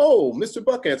 "Oh, Mr.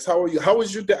 Buckhands, how are you? How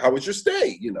was your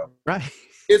stay?" Right.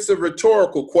 It's a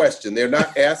rhetorical question. They're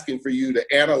not asking for you to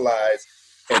analyze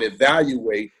and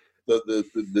evaluate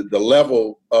the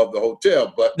level of the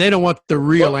hotel, but they don't want the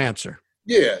real answer.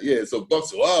 Yeah. So Buck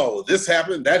said, "Oh, this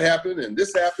happened, that happened, and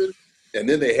this happened," and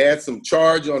then they had some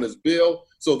charge on his bill.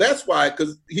 So that's why,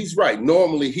 because he's right.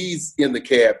 Normally he's in the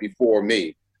cab before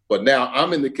me, but now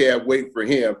I'm in the cab waiting for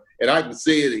him, and I can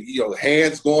see it.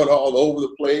 Hands going all over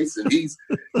the place, and he's,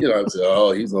 I said,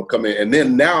 "Oh, he's gonna come in." And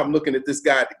then now I'm looking at this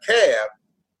guy at the cab,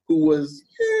 who was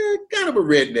kind of a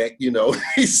redneck,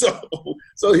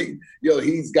 So he,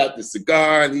 he's got the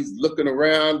cigar and he's looking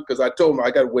around, because I told him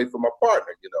I got to wait for my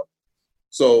partner,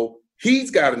 So he's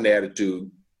got an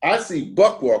attitude. I see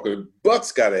Buck walking.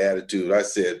 Buck's got an attitude. I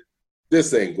said,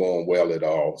 this ain't going well at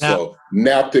all. So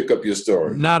now pick up your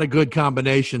story. Not a good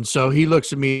combination. So he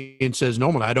looks at me and says,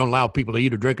 "Normally I don't allow people to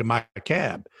eat or drink in my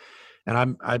cab."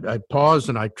 And I paused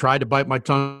and I tried to bite my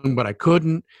tongue, but I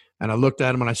couldn't. And I looked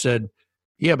at him and I said,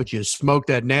 "Yeah, but you smoked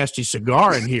that nasty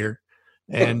cigar in here."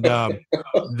 And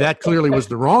that clearly was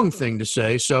the wrong thing to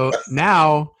say. So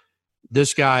now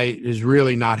this guy is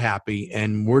really not happy,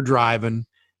 and we're driving,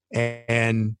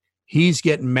 and he's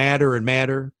getting madder and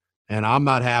madder, and I'm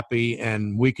not happy,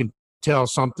 and we can tell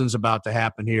something's about to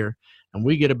happen here. And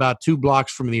we get about 2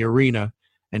 blocks from the arena,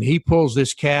 and he pulls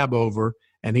this cab over,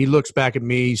 and he looks back at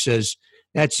me. He says,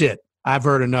 "That's it. I've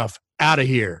heard enough. Out of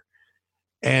here."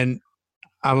 And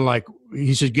I'm like,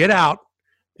 he says, "Get out."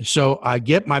 So I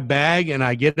get my bag and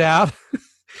I get out,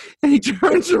 and he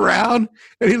turns around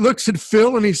and he looks at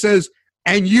Phil and he says,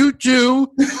 "And you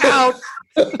two, out."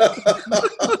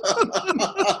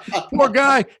 Poor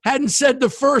guy hadn't said the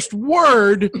first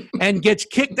word and gets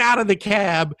kicked out of the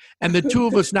cab, and the two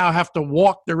of us now have to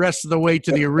walk the rest of the way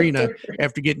to the arena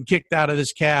after getting kicked out of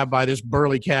this cab by this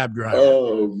burly cab driver.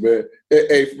 Oh, man.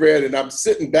 Hey, Fred, and I'm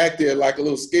sitting back there like a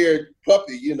little scared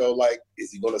puppy, like,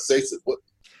 is he going to say something? What?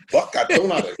 Buck got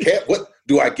thrown out of the cab. What?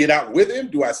 Do I get out with him?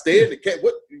 Do I stay in the cab?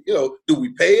 What? Do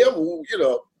we pay him?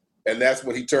 And that's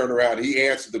when he turned around. He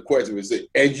answered the question and said,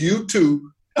 "And you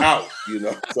two, out."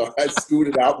 So I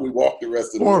scooted out. We walked the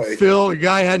rest of the way. Poor Phil, the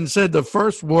guy hadn't said the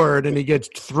first word, and he gets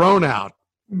thrown out.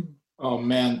 Oh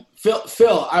man,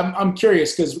 Phil, I'm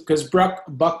curious because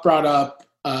Buck brought up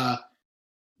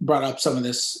brought up some of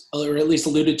this, or at least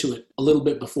alluded to it a little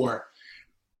bit before.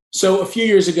 So a few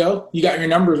years ago, you got your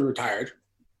numbers retired.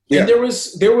 Yeah. And there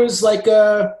was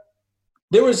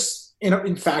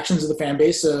in factions of the fan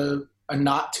base, a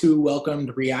not too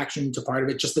welcomed reaction to part of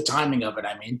it, just the timing of it.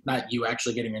 I mean, not you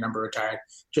actually getting your number retired,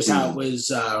 just how it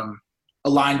was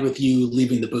aligned with you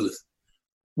leaving the booth.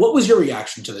 What was your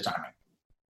reaction to the timing?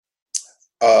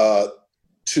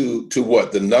 To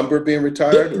what? The number being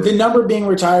retired? The number being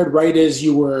retired right as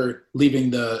you were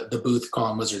leaving the booth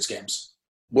calling Wizards games.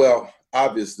 Well,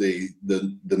 obviously,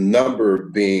 the number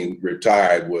being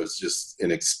retired was just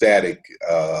an ecstatic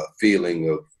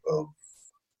feeling of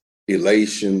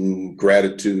elation,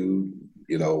 gratitude.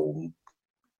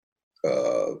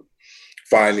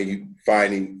 Finally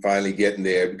getting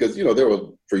there, because there were,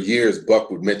 for years,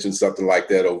 Buck would mention something like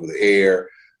that over the air.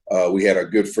 We had our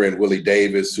good friend Willie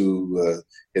Davis who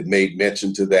had made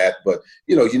mention to that, but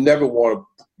you never want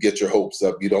to get your hopes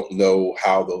up. You don't know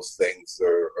how those things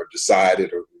are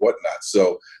decided or whatnot.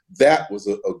 So that was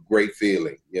a great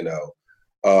feeling.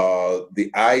 The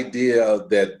idea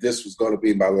that this was going to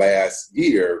be my last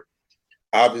year,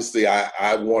 obviously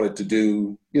I wanted to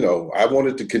do, I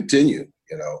wanted to continue,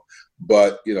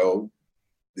 but the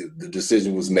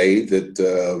decision was made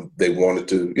that they wanted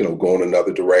to, go in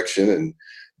another direction and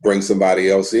bring somebody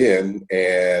else in,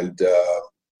 and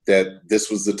that this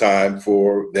was the time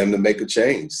for them to make a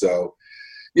change. So,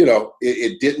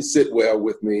 it didn't sit well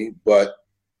with me, but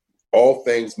all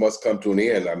things must come to an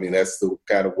end. I mean, that's the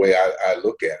kind of way I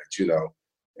look at it,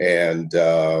 And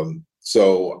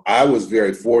so I was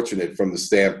very fortunate from the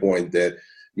standpoint that,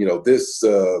 this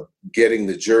getting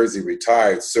the jersey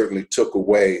retired certainly took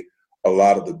away a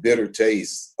lot of the bitter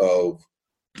taste of,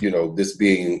 this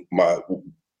being my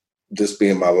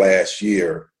last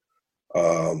year.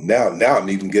 Now I'm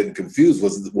even getting confused.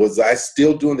 Was I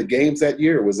still doing the games that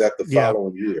year, or was that the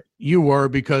following year? You were,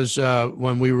 because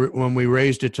when we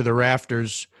raised it to the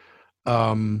rafters,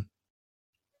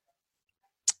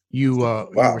 you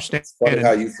were standing. It's funny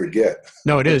how you forget.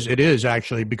 No, it is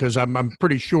actually, because I'm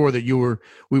pretty sure that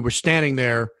we were standing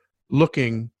there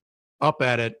looking up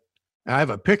at it. I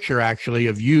have a picture actually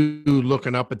of you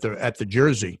looking up at the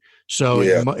jersey. So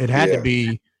it had to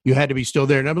be, you had to be still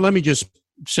there. Now, let me just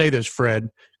say this, Fred,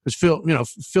 because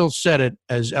Phil said it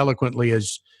as eloquently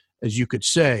as you could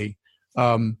say.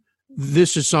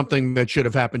 This is something that should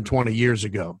have happened 20 years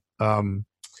ago.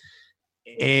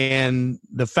 And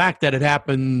the fact that it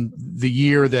happened the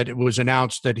year that it was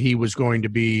announced that he was going to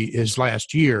be his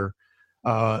last year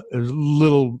is a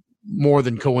little more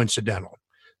than coincidental.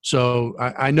 So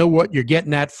I know what you're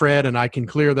getting at, Fred, and I can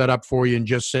clear that up for you and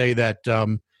just say that,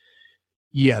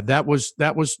 that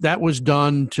was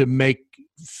done to make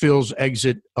Phil's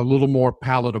exit a little more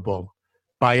palatable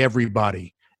by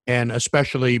everybody, and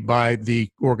especially by the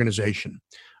organization.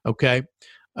 Okay.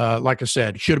 Like I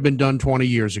said, should have been done 20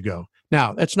 years ago.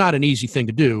 Now, that's not an easy thing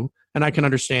to do, and I can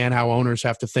understand how owners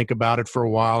have to think about it for a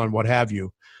while and what have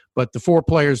you. But the four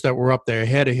players that were up there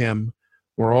ahead of him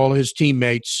were all his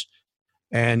teammates,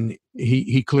 and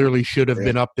he clearly should have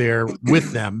been up there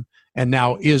with them, and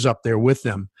now is up there with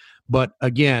them. But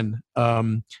again,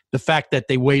 the fact that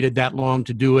they waited that long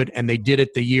to do it, and they did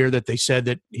it the year that they said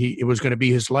that it was going to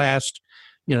be his last,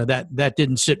 that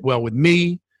didn't sit well with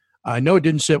me. I know it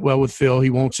didn't sit well with Phil. He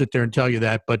won't sit there and tell you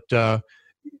that, but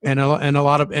and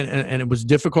it was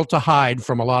difficult to hide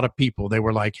from a lot of people. They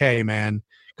were like, "Hey, man,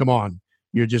 come on,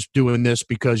 you're just doing this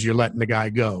because you're letting the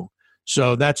guy go."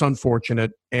 So that's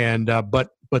unfortunate. And but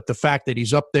the fact that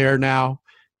he's up there now,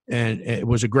 and it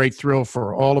was a great thrill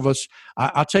for all of us.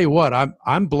 I'll tell you what,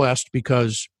 I'm blessed,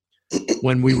 because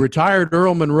when we retired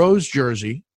Earl Monroe's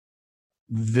jersey,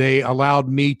 they allowed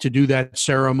me to do that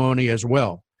ceremony as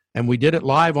well. And we did it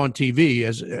live on TV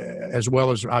as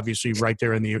well as obviously right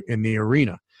there in the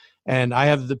arena. And I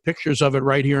have the pictures of it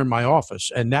right here in my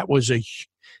office. And that was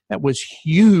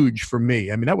huge for me.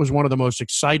 I mean, that was one of the most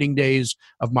exciting days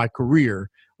of my career,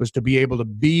 was to be able to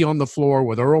be on the floor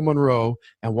with Earl Monroe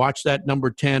and watch that number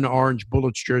 10 orange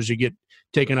Bullets jersey get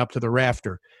taken up to the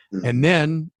rafter. Mm-hmm. And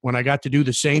then when I got to do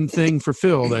the same thing for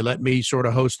Phil, they let me sort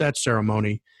of host that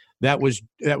ceremony. That was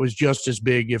just as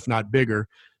big, if not bigger.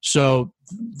 So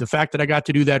the fact that I got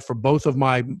to do that for both of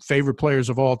my favorite players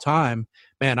of all time,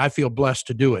 man, I feel blessed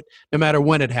to do it, no matter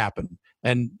when it happened.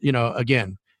 And,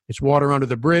 again, it's water under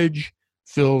the bridge.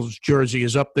 Phil's jersey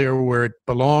is up there where it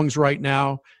belongs right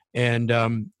now. And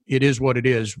it is what it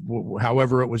is,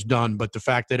 however it was done. But the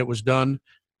fact that it was done,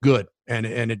 good.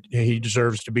 And he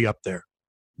deserves to be up there.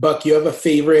 Buck, you have a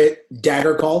favorite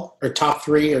dagger call or top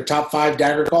 3 or top 5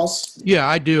 dagger calls? Yeah,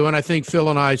 I do. And I think Phil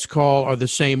and I's call are the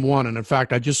same one. And in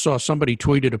fact, I just saw somebody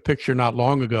tweeted a picture not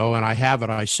long ago, and I have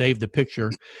it. I saved the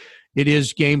picture. It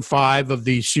is Game 5 of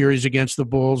the series against the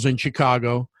Bulls in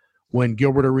Chicago when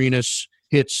Gilbert Arenas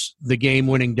hits the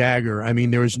game-winning dagger. I mean,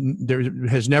 there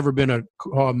has never been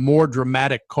a more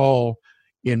dramatic call,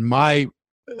 in my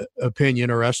opinion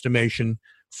or estimation,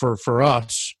 for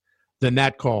us than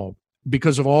that call,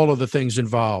 because of all of the things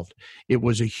involved. It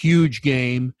was a huge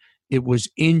game. It was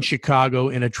in Chicago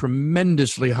in a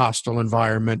tremendously hostile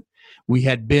environment. We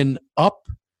had been up,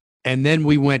 and then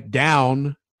we went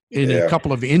down. In a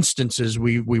couple of instances,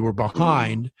 we were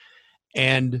behind.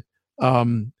 And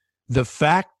the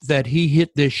fact that he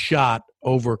hit this shot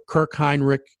over Kirk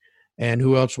Heinrich and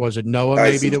who else was it? Noah,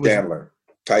 Tyson maybe?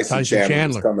 Tyson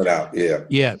Chandler was coming out,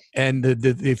 Yeah, and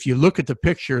if you look at the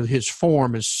picture, his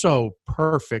form is so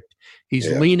perfect. He's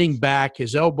leaning back,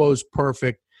 his elbow's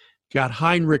perfect. Got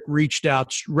Heinrich reached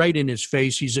out right in his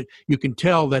face. You can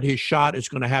tell that his shot is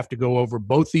going to have to go over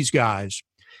both these guys.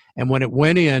 And when it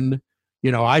went in,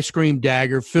 I screamed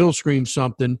dagger, Phil screamed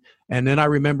something, and then I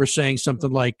remember saying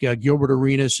something like Gilbert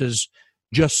Arenas has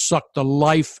just sucked the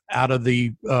life out of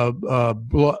the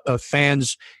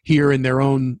fans here in their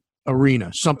own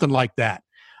arena, something like that.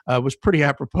 It was pretty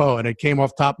apropos, and it came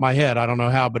off the top of my head. I don't know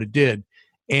how, but it did.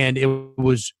 And it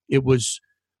was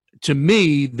to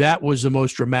me, that was the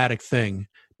most dramatic thing,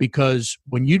 because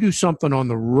when you do something on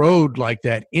the road like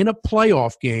that in a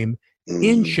playoff game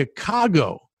in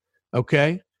Chicago,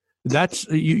 okay, that's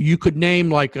you could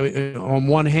name like on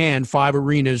one hand 5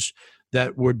 arenas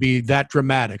that would be that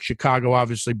dramatic. Chicago,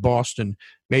 obviously, Boston,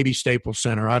 maybe Staples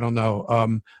Center. I don't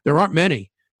know. There aren't many.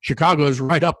 Chicago is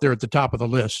right up there at the top of the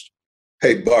list.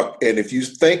 Hey, Buck, and if you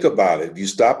think about it, if you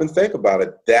stop and think about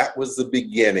it, that was the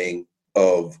beginning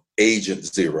of Agent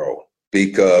Zero,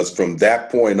 because from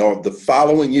that point on, the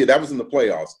following year, that was in the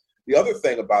playoffs. The other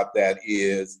thing about that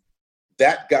is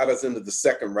that got us into the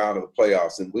second round of the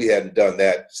playoffs, and we hadn't done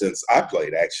that since I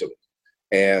played, actually.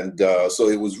 And so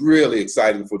it was really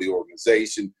exciting for the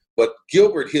organization. But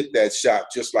Gilbert hit that shot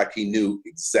just like he knew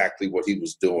exactly what he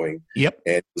was doing. Yep.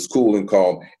 And it was cool and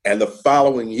calm. And the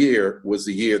following year was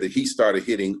the year that he started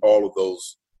hitting all of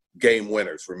those game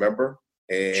winners, remember?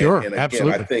 And, sure, and again,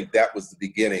 absolutely. I think that was the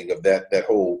beginning of that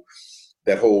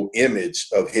whole image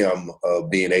of him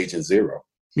being Agent Zero.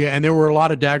 Yeah, and there were a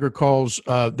lot of dagger calls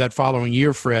that following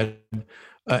year, Fred,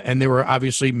 and there were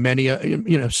obviously many,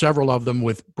 several of them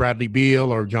with Bradley Beal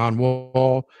or John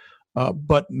Wall,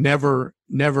 but never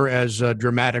as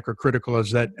dramatic or critical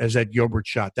as that Gilbert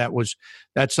shot.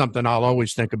 That's something I'll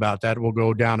always think about. That will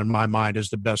go down in my mind as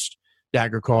the best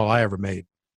dagger call I ever made.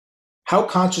 How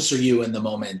conscious are you in the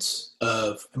moment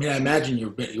of? I mean, I imagine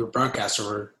you're a broadcaster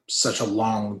for such a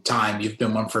long time. You've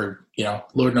been one for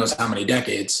Lord knows how many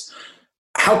decades.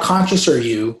 How conscious are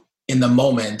you in the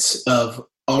moment of,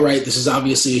 all right, this is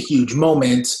obviously a huge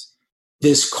moment.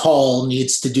 This call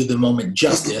needs to do the moment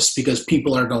justice because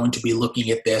people are going to be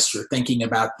looking at this or thinking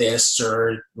about this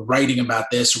or writing about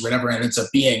this or whatever it ends up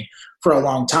being for a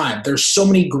long time. There's so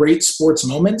many great sports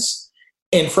moments.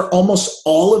 And for almost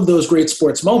all of those great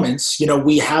sports moments,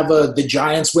 we have the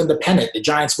Giants win the pennant. The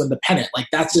Giants win the pennant. Like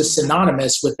that's just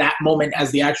synonymous with that moment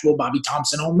as the actual Bobby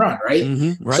Thompson home run, right?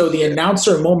 Mm-hmm, right. So the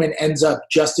announcer moment ends up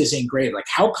just as great. Like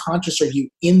how conscious are you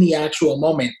in the actual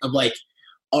moment of like,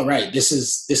 all right, this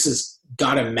is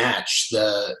got to match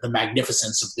the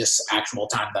magnificence of this actual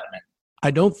time that I'm in?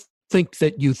 I don't think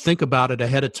that you think about it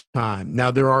ahead of time. Now,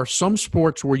 there are some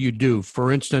sports where you do.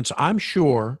 For instance, I'm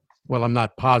sure, well, I'm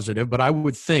not positive, but I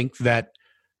would think that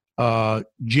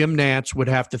Jim Nantz would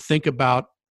have to think about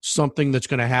something that's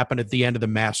going to happen at the end of the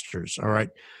Masters, all right?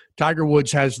 Tiger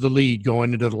Woods has the lead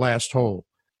going into the last hole.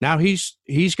 Now he's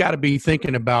got to be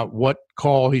thinking about what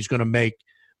call he's going to make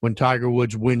when Tiger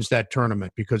Woods wins that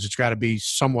tournament, because it's got to be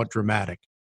somewhat dramatic.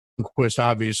 Quist,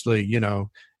 obviously,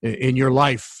 in your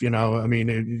life,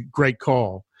 great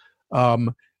call.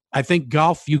 I think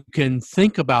golf, you can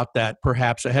think about that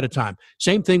perhaps ahead of time.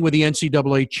 Same thing with the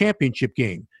NCAA championship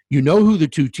game. You know who the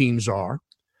two teams are.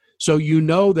 So you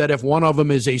know that if one of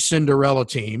them is a Cinderella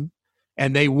team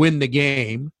and they win the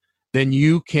game, then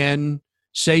you can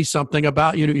say something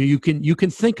about, you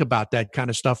can think about that kind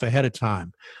of stuff ahead of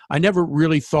time. I never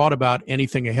really thought about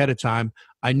anything ahead of time.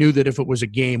 I knew that if it was a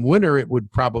game winner, it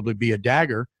would probably be a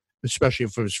dagger, especially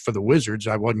if it was for the Wizards.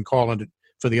 I wasn't calling it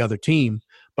for the other team.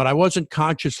 But I wouldn't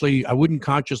consciously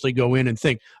go in and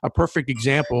think. A perfect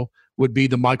example would be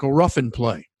the Michael Ruffin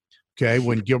play, okay,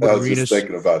 when Gilbert Arenas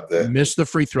missed the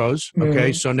free throws, okay?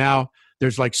 Mm-hmm. So now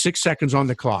there's like 6 seconds on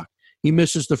the clock. He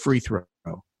misses the free throw.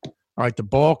 All All right, the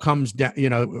ball comes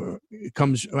down,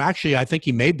 actually, I think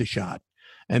he made the shot,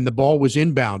 and the ball was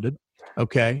inbounded,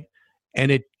 okay?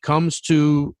 And it comes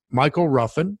to Michael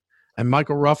Ruffin, and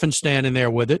Michael Ruffin standing there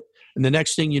with it. And the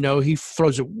next thing you know, he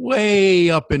throws it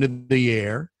way up into the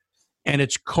air, and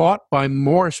it's caught by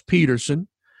Morris Peterson,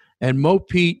 and Mo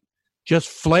Pete just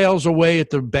flails away at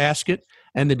the basket,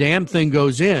 and the damn thing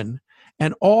goes in.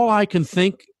 And all I can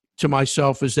think to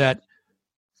myself is that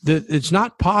it's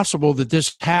not possible that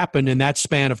this happened in that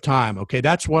span of time, okay?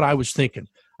 That's what I was thinking.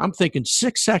 I'm thinking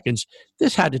 6 seconds.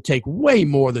 This had to take way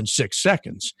more than 6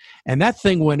 seconds. And that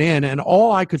thing went in, and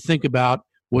all I could think about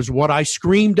was what I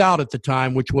screamed out at the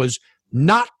time, which was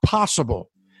not possible.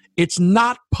 It's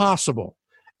not possible.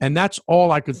 And that's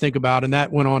all I could think about, and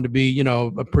that went on to be,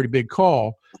 a pretty big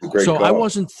call. Great so call.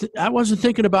 I wasn't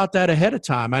thinking about that ahead of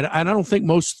time. I don't think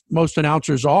most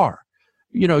announcers are.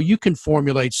 You can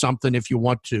formulate something if you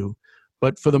want to,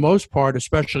 but for the most part,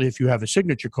 especially if you have a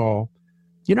signature call,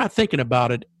 you're not thinking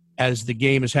about it as the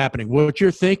game is happening. What you're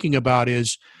thinking about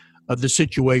is the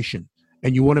situation,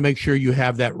 and you want to make sure you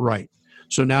have that right.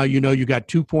 So now you got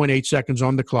 2.8 seconds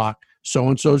on the clock.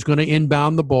 So-and-so is going to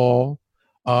inbound the ball.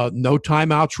 No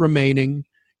timeouts remaining.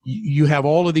 You have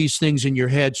all of these things in your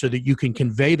head so that you can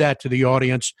convey that to the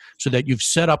audience so that you've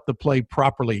set up the play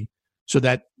properly so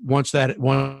that once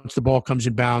the ball comes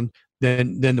inbound,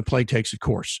 then the play takes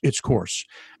its course.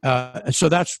 So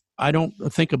I don't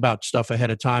think about stuff ahead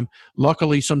of time.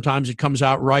 Luckily, sometimes it comes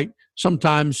out right.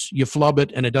 Sometimes you flub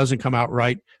it and it doesn't come out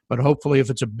right. But hopefully, if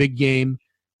it's a big game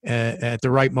at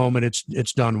the right moment,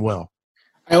 it's done well.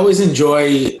 I always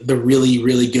enjoy the really,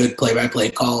 really good play-by-play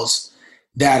calls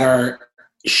that are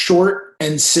short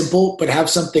and simple, but have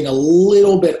something a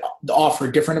little bit off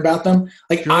or different about them.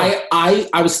 Like sure.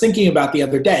 I was thinking about the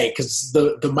other day because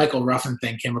the Michael Ruffin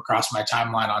thing came across my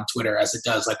timeline on Twitter, as it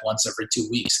does like once every 2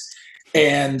 weeks.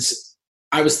 And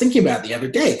I was thinking about it the other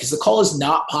day because the call is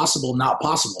not possible.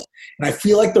 And I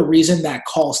feel like the reason that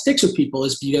call sticks with people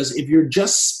is because if you're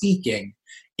just speaking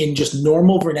in just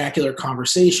normal vernacular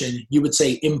conversation, you would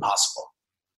say impossible.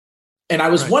 And I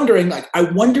was wondering, I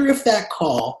wonder if that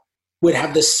call would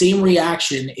have the same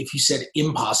reaction if you said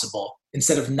impossible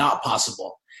instead of not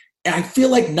possible. And I feel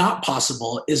like not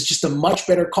possible is just a much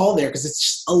better call there because it's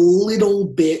just a little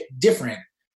bit different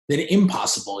than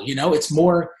impossible. It's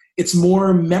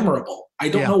more memorable. I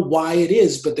don't know why it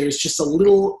is, but there's just a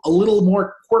little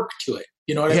more quirk to it.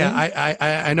 You know what I mean?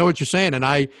 Yeah, I know what you're saying, and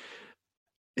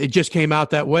it just came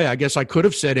out that way. I guess I could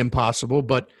have said impossible,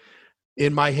 but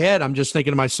in my head, I'm just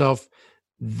thinking to myself,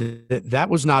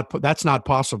 that's not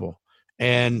possible.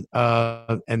 And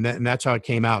that's how it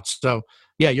came out. So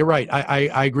yeah, you're right.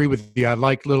 I agree with you. I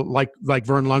like Vern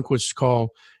Lundquist's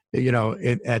call,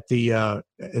 at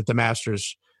the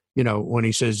Masters, when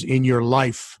he says in your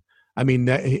life. I mean,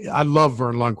 I love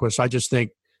Vern Lundquist. I just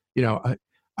think,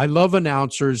 I love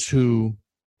announcers who,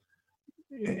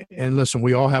 and listen,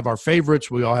 we all have our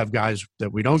favorites. We all have guys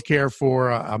that we don't care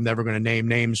for. I'm never going to name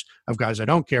names of guys I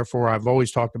don't care for. I've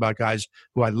always talked about guys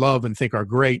who I love and think are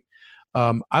great.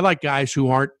 I like guys who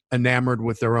aren't enamored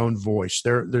with their own voice.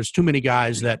 There's too many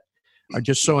guys that are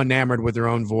just so enamored with their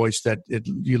own voice that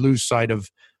you lose sight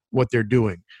of what they're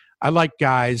doing. I like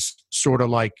guys sort of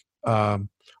like,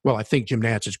 I think Jim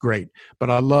Nantz is great, but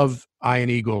I love Ian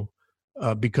Eagle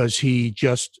because he's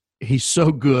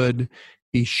so good.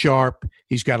 He's sharp.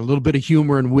 He's got a little bit of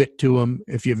humor and wit to him.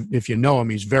 If you know him,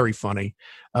 he's very funny.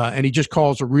 And he just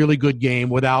calls a really good game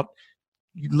without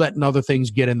letting other things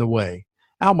get in the way.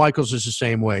 Al Michaels is the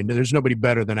same way. There's nobody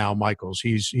better than Al Michaels.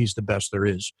 He's the best there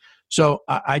is. So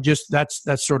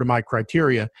that's sort of my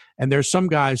criteria. And there's some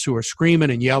guys who are screaming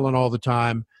and yelling all the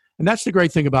time. And that's the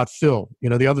great thing about Phil.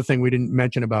 The other thing we didn't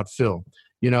mention about Phil,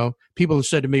 people have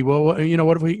said to me, well,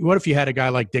 what if you had a guy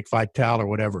like Dick Vitale or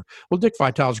whatever? Well, Dick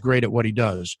Vitale's great at what he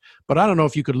does, but I don't know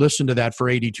if you could listen to that for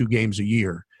 82 games a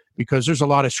year because there's a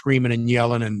lot of screaming and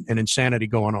yelling and insanity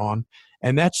going on.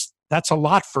 And that's a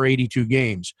lot for 82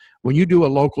 games. When you do a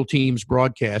local team's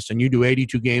broadcast and you do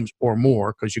 82 games or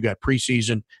more, because you got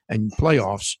preseason and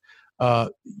playoffs,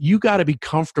 you got to be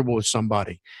comfortable with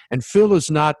somebody. And Phil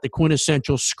is not the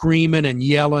quintessential screaming and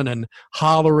yelling and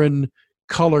hollering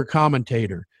color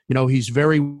commentator. He's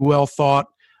very well thought.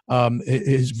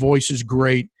 His voice is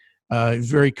great.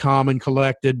 Very calm and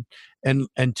collected, and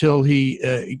until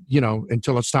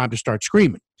it's time to start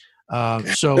screaming.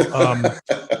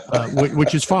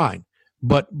 Which is fine.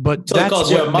 But so he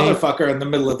calls you a motherfucker in the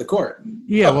middle of the court.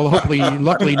 Yeah, well,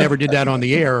 luckily, he never did that on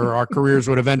the air, or our careers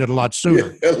would have ended a lot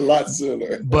sooner. Yeah, a lot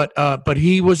sooner. But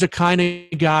he was a kind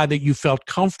of guy that you felt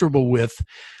comfortable with,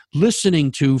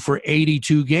 listening to for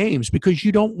 82 games, because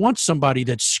you don't want somebody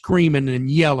that's screaming and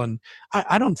yelling.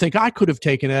 I don't think I could have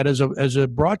taken that as a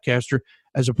broadcaster,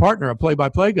 as a partner, a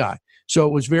play-by-play guy. So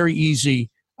it was very easy.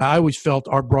 I always felt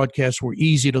our broadcasts were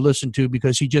easy to listen to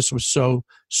because he just was so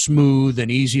smooth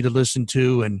and easy to listen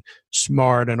to and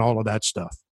smart and all of that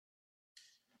stuff.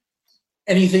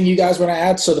 Anything you guys want to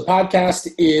add? So the podcast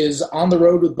is On the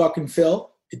Road with Buck and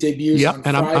Phil. It debuts on and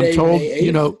Friday, I'm told,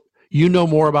 May 8th. You know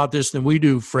more about this than we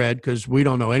do, Fred, because we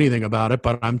don't know anything about it.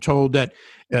 But I'm told that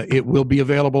it will be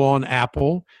available on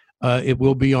Apple. It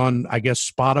will be on, I guess,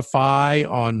 Spotify,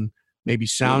 on maybe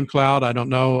SoundCloud. I don't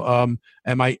know.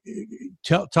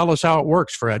 Tell us how it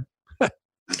works, Fred.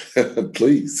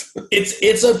 Please.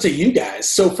 It's up to you guys.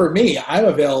 So for me, I'm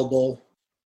available.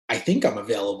 I think I'm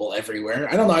available everywhere.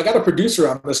 I don't know. I got a producer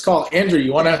on this call. Andrew,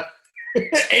 you want to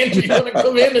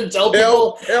come in and tell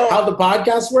people how the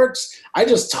podcast works? I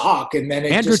just talk, and then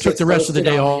Andrew took the rest of the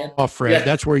day off, Fred. Yeah.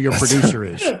 That's where your producer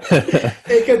is.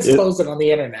 It gets posted on the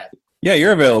internet. Yeah,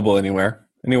 you're available anywhere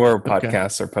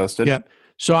podcasts are posted. Yeah.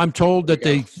 So I'm told that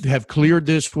they have cleared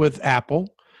this with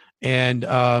Apple and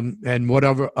what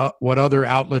other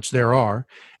outlets there are.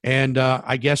 And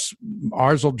I guess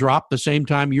ours will drop the same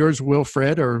time yours will,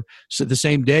 Fred, or the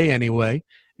same day anyway.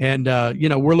 And,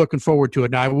 we're looking forward to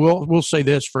it. Now, we'll say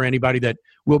this for anybody that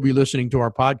will be listening to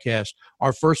our podcast.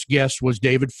 Our first guest was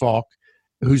David Falk,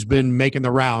 who's been making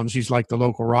the rounds. He's like the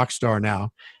local rock star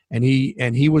now. And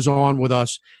he was on with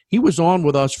us. He was on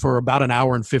with us for about an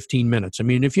hour and 15 minutes. I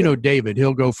mean, if you know David,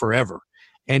 he'll go forever.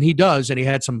 And he does, and he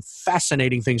had some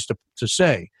fascinating things to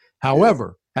say.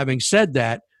 However, having said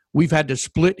that, we've had to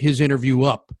split his interview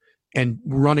up and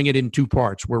running it in two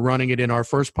parts. We're running it in our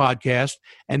first podcast,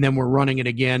 and then we're running it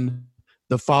again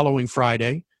the following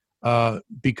Friday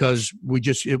because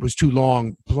it was too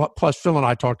long. Plus, Phil and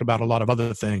I talked about a lot of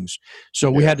other things. So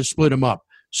we had to split them up.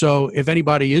 So if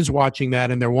anybody is watching that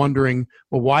and they're wondering,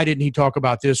 well, why didn't he talk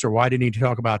about this or why didn't he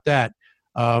talk about that?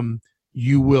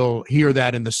 You will hear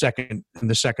that in the second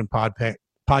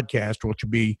podcast, which will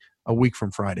be a week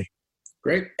from Friday.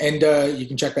 Great. And you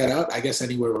can check that out, I guess,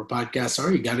 anywhere where podcasts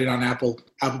are. You got it on Apple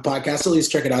Podcasts. At least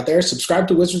check it out there. Subscribe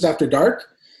to Wizards After Dark.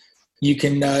 You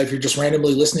can, if you're just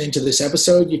randomly listening to this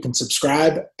episode, you can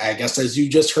subscribe, I guess, as you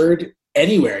just heard,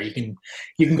 anywhere. You can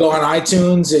go on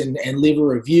iTunes and leave a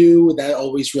review. That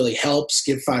always really helps.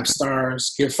 Give 5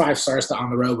 stars. Give 5 stars to On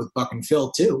the Road with Buck and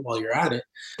Phil, too, while you're at it.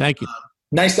 Thank you.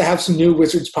 Nice to have some new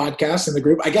Wizards podcasts in the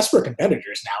group. I guess we're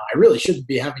competitors now. I really shouldn't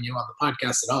be having you on the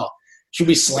podcast at all. Should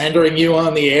be slandering you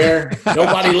on the air.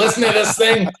 Nobody listen to this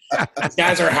thing. These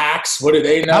guys are hacks. What do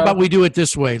they know? How about we do it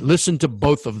this way? Listen to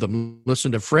both of them.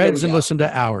 Listen to Fred's and listen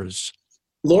to ours.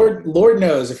 Lord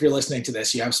knows if you're listening to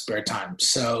this, you have spare time.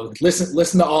 So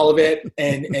listen to all of it,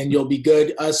 and you'll be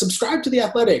good. Subscribe to The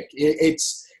Athletic.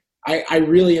 I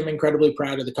really am incredibly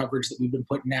proud of the coverage that we've been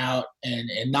putting out, and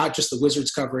not just the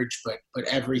Wizards coverage, but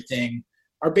everything.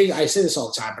 I say this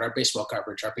all the time, but our baseball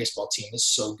coverage, our baseball team is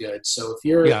so good. So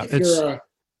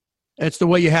it's the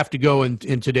way you have to go in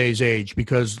today's age,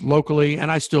 because locally,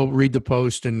 and I still read the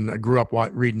Post, and I grew up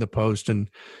reading the Post and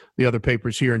the other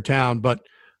papers here in town, but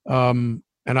and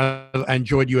I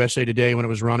enjoyed USA Today when it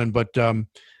was running, but the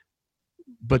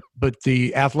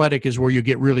Athletic is where you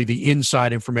get really the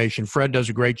inside information. Fred does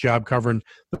a great job covering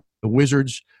the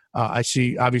Wizards. I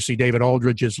see, obviously, David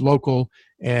Aldridge is local,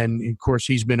 and, of course,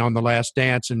 he's been on The Last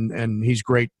Dance, and he's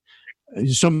great.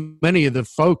 So many of the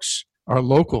folks are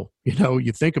local.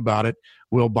 You think about it,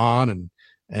 Will Bond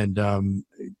and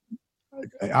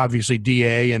obviously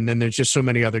DA, and then there's just so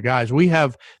many other guys. We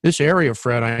have this area,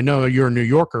 Fred. I know you're a New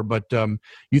Yorker, but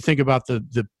you think about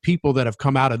the people that have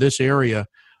come out of this area,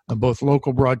 both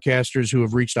local broadcasters who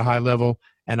have reached a high level,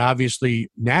 and obviously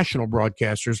national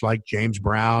broadcasters like James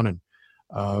Brown and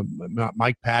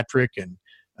Mike Patrick and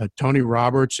Tony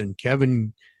Roberts and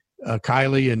Kevin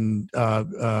Kiley and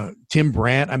Tim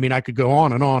Brandt. I mean, I could go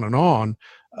on and on and on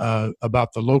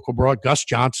about the local Gus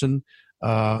Johnson,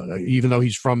 even though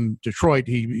he's from Detroit,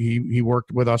 he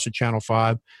worked with us at Channel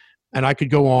 5. And I could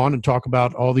go on and talk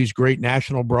about all these great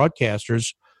national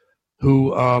broadcasters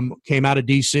who came out of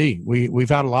D.C. We've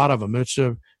had a lot of them. It's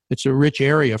a rich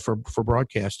area for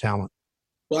broadcast talent.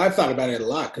 Well, I've thought about it a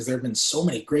lot because there have been so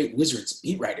many great Wizards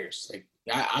beat writers. Like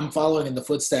I'm following in the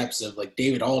footsteps of like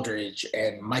David Aldridge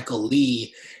and Michael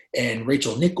Lee, and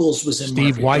Rachel Nichols was in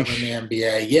Steve Weish in the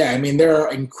NBA. Yeah, I mean, there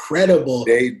are incredible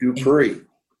Dave Dupree.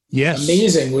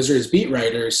 Amazing Wizards beat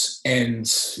writers.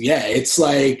 And yeah, it's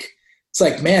like it's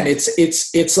like, man,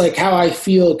 it's like how I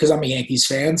feel because I'm a Yankees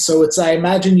fan. So I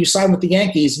imagine you sign with the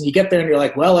Yankees and you get there and you're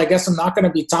like, well, I guess I'm not going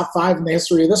to be top 5 in the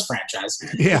history of this franchise.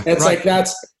 Yeah, and it's like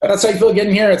that's how you feel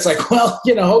getting here. It's like, well,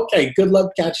 okay, good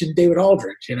luck catching David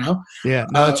Aldridge. Yeah,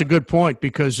 no, that's a good point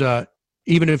because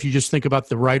even if you just think about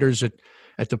the writers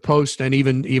at the Post and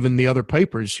even the other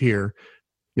papers here,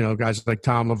 guys like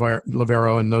Tom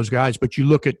Lavero and those guys, but you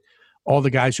look at all the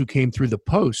guys who came through the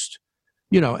Post.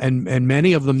 And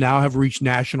many of them now have reached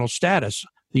national status.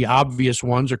 The obvious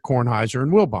ones are Kornheiser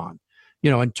and Wilbon.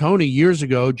 And Tony years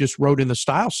ago just wrote in the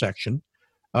style section,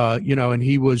 and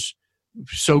he was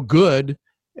so good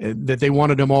that they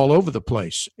wanted him all over the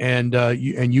place. And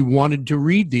you wanted to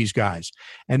read these guys.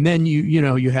 And then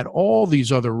you had all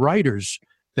these other writers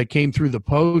that came through the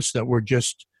Post that were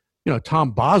just,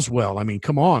 Tom Boswell. I mean,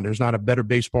 come on, there's not a better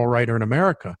baseball writer in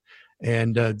America.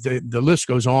 And the list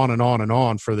goes on and on and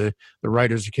on for the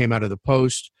writers that came out of the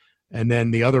Post. And then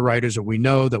the other writers that we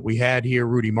know that we had here,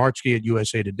 Rudy Martzke at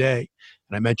USA Today.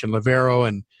 And I mentioned Lavero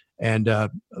and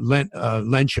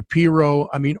Len Shapiro.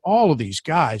 I mean, all of these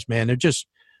guys, man, they're just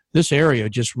 – this area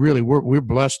just really – we're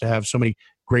blessed to have so many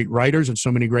great writers and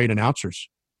so many great announcers.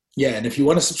 Yeah, and if you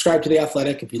want to subscribe to The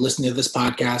Athletic, if you listen to this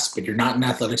podcast but you're not an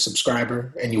Athletic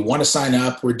subscriber and you want to sign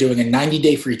up, we're doing a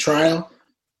 90-day free trial.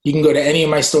 You can go to any of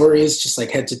my stories, just like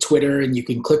head to Twitter, and you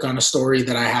can click on a story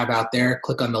that I have out there,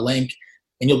 click on the link,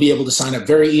 and you'll be able to sign up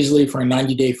very easily for a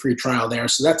 90-day free trial there.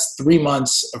 So that's 3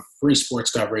 months of free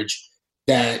sports coverage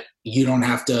that you don't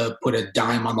have to put a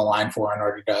dime on the line for in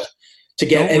order to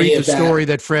get don't any read of the that. Story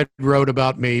that Fred wrote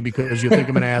about me because you think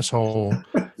I'm an asshole,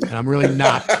 and I'm really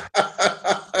not.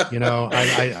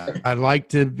 I like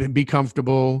to be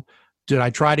comfortable. Did I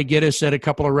try to get us at a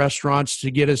couple of restaurants to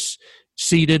get us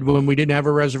seated when we didn't have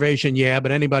a reservation? Yeah,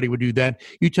 but anybody would do that.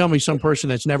 You tell me some person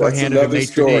that's never handed a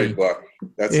maitre d'.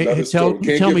 That's another story.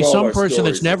 You tell me some person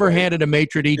that's never handed a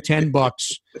maitre d'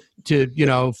 $10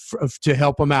 to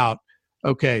help them out.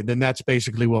 Okay, then that's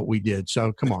basically what we did.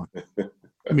 So come on, give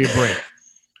me a break.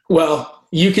 Well,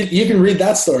 you can read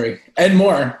that story and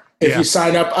more if you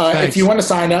sign up. If you want to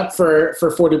sign up for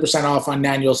 40% off on an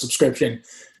annual subscription,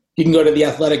 you can go to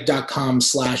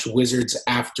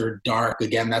theathletic.com/wizards-after-dark.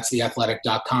 Again, that's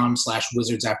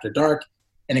theathletic.com/wizards-after-dark.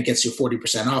 And it gets you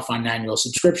 40% off on an annual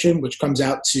subscription, which comes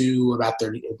out to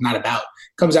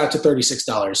comes out to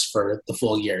 $36 for the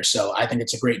full year. So I think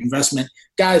it's a great investment.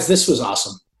 Guys, this was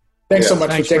awesome. Thanks so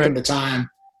much for taking the time.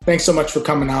 Thanks so much for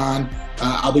coming on.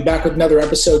 I'll be back with another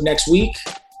episode next week.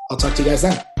 I'll talk to you guys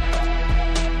then.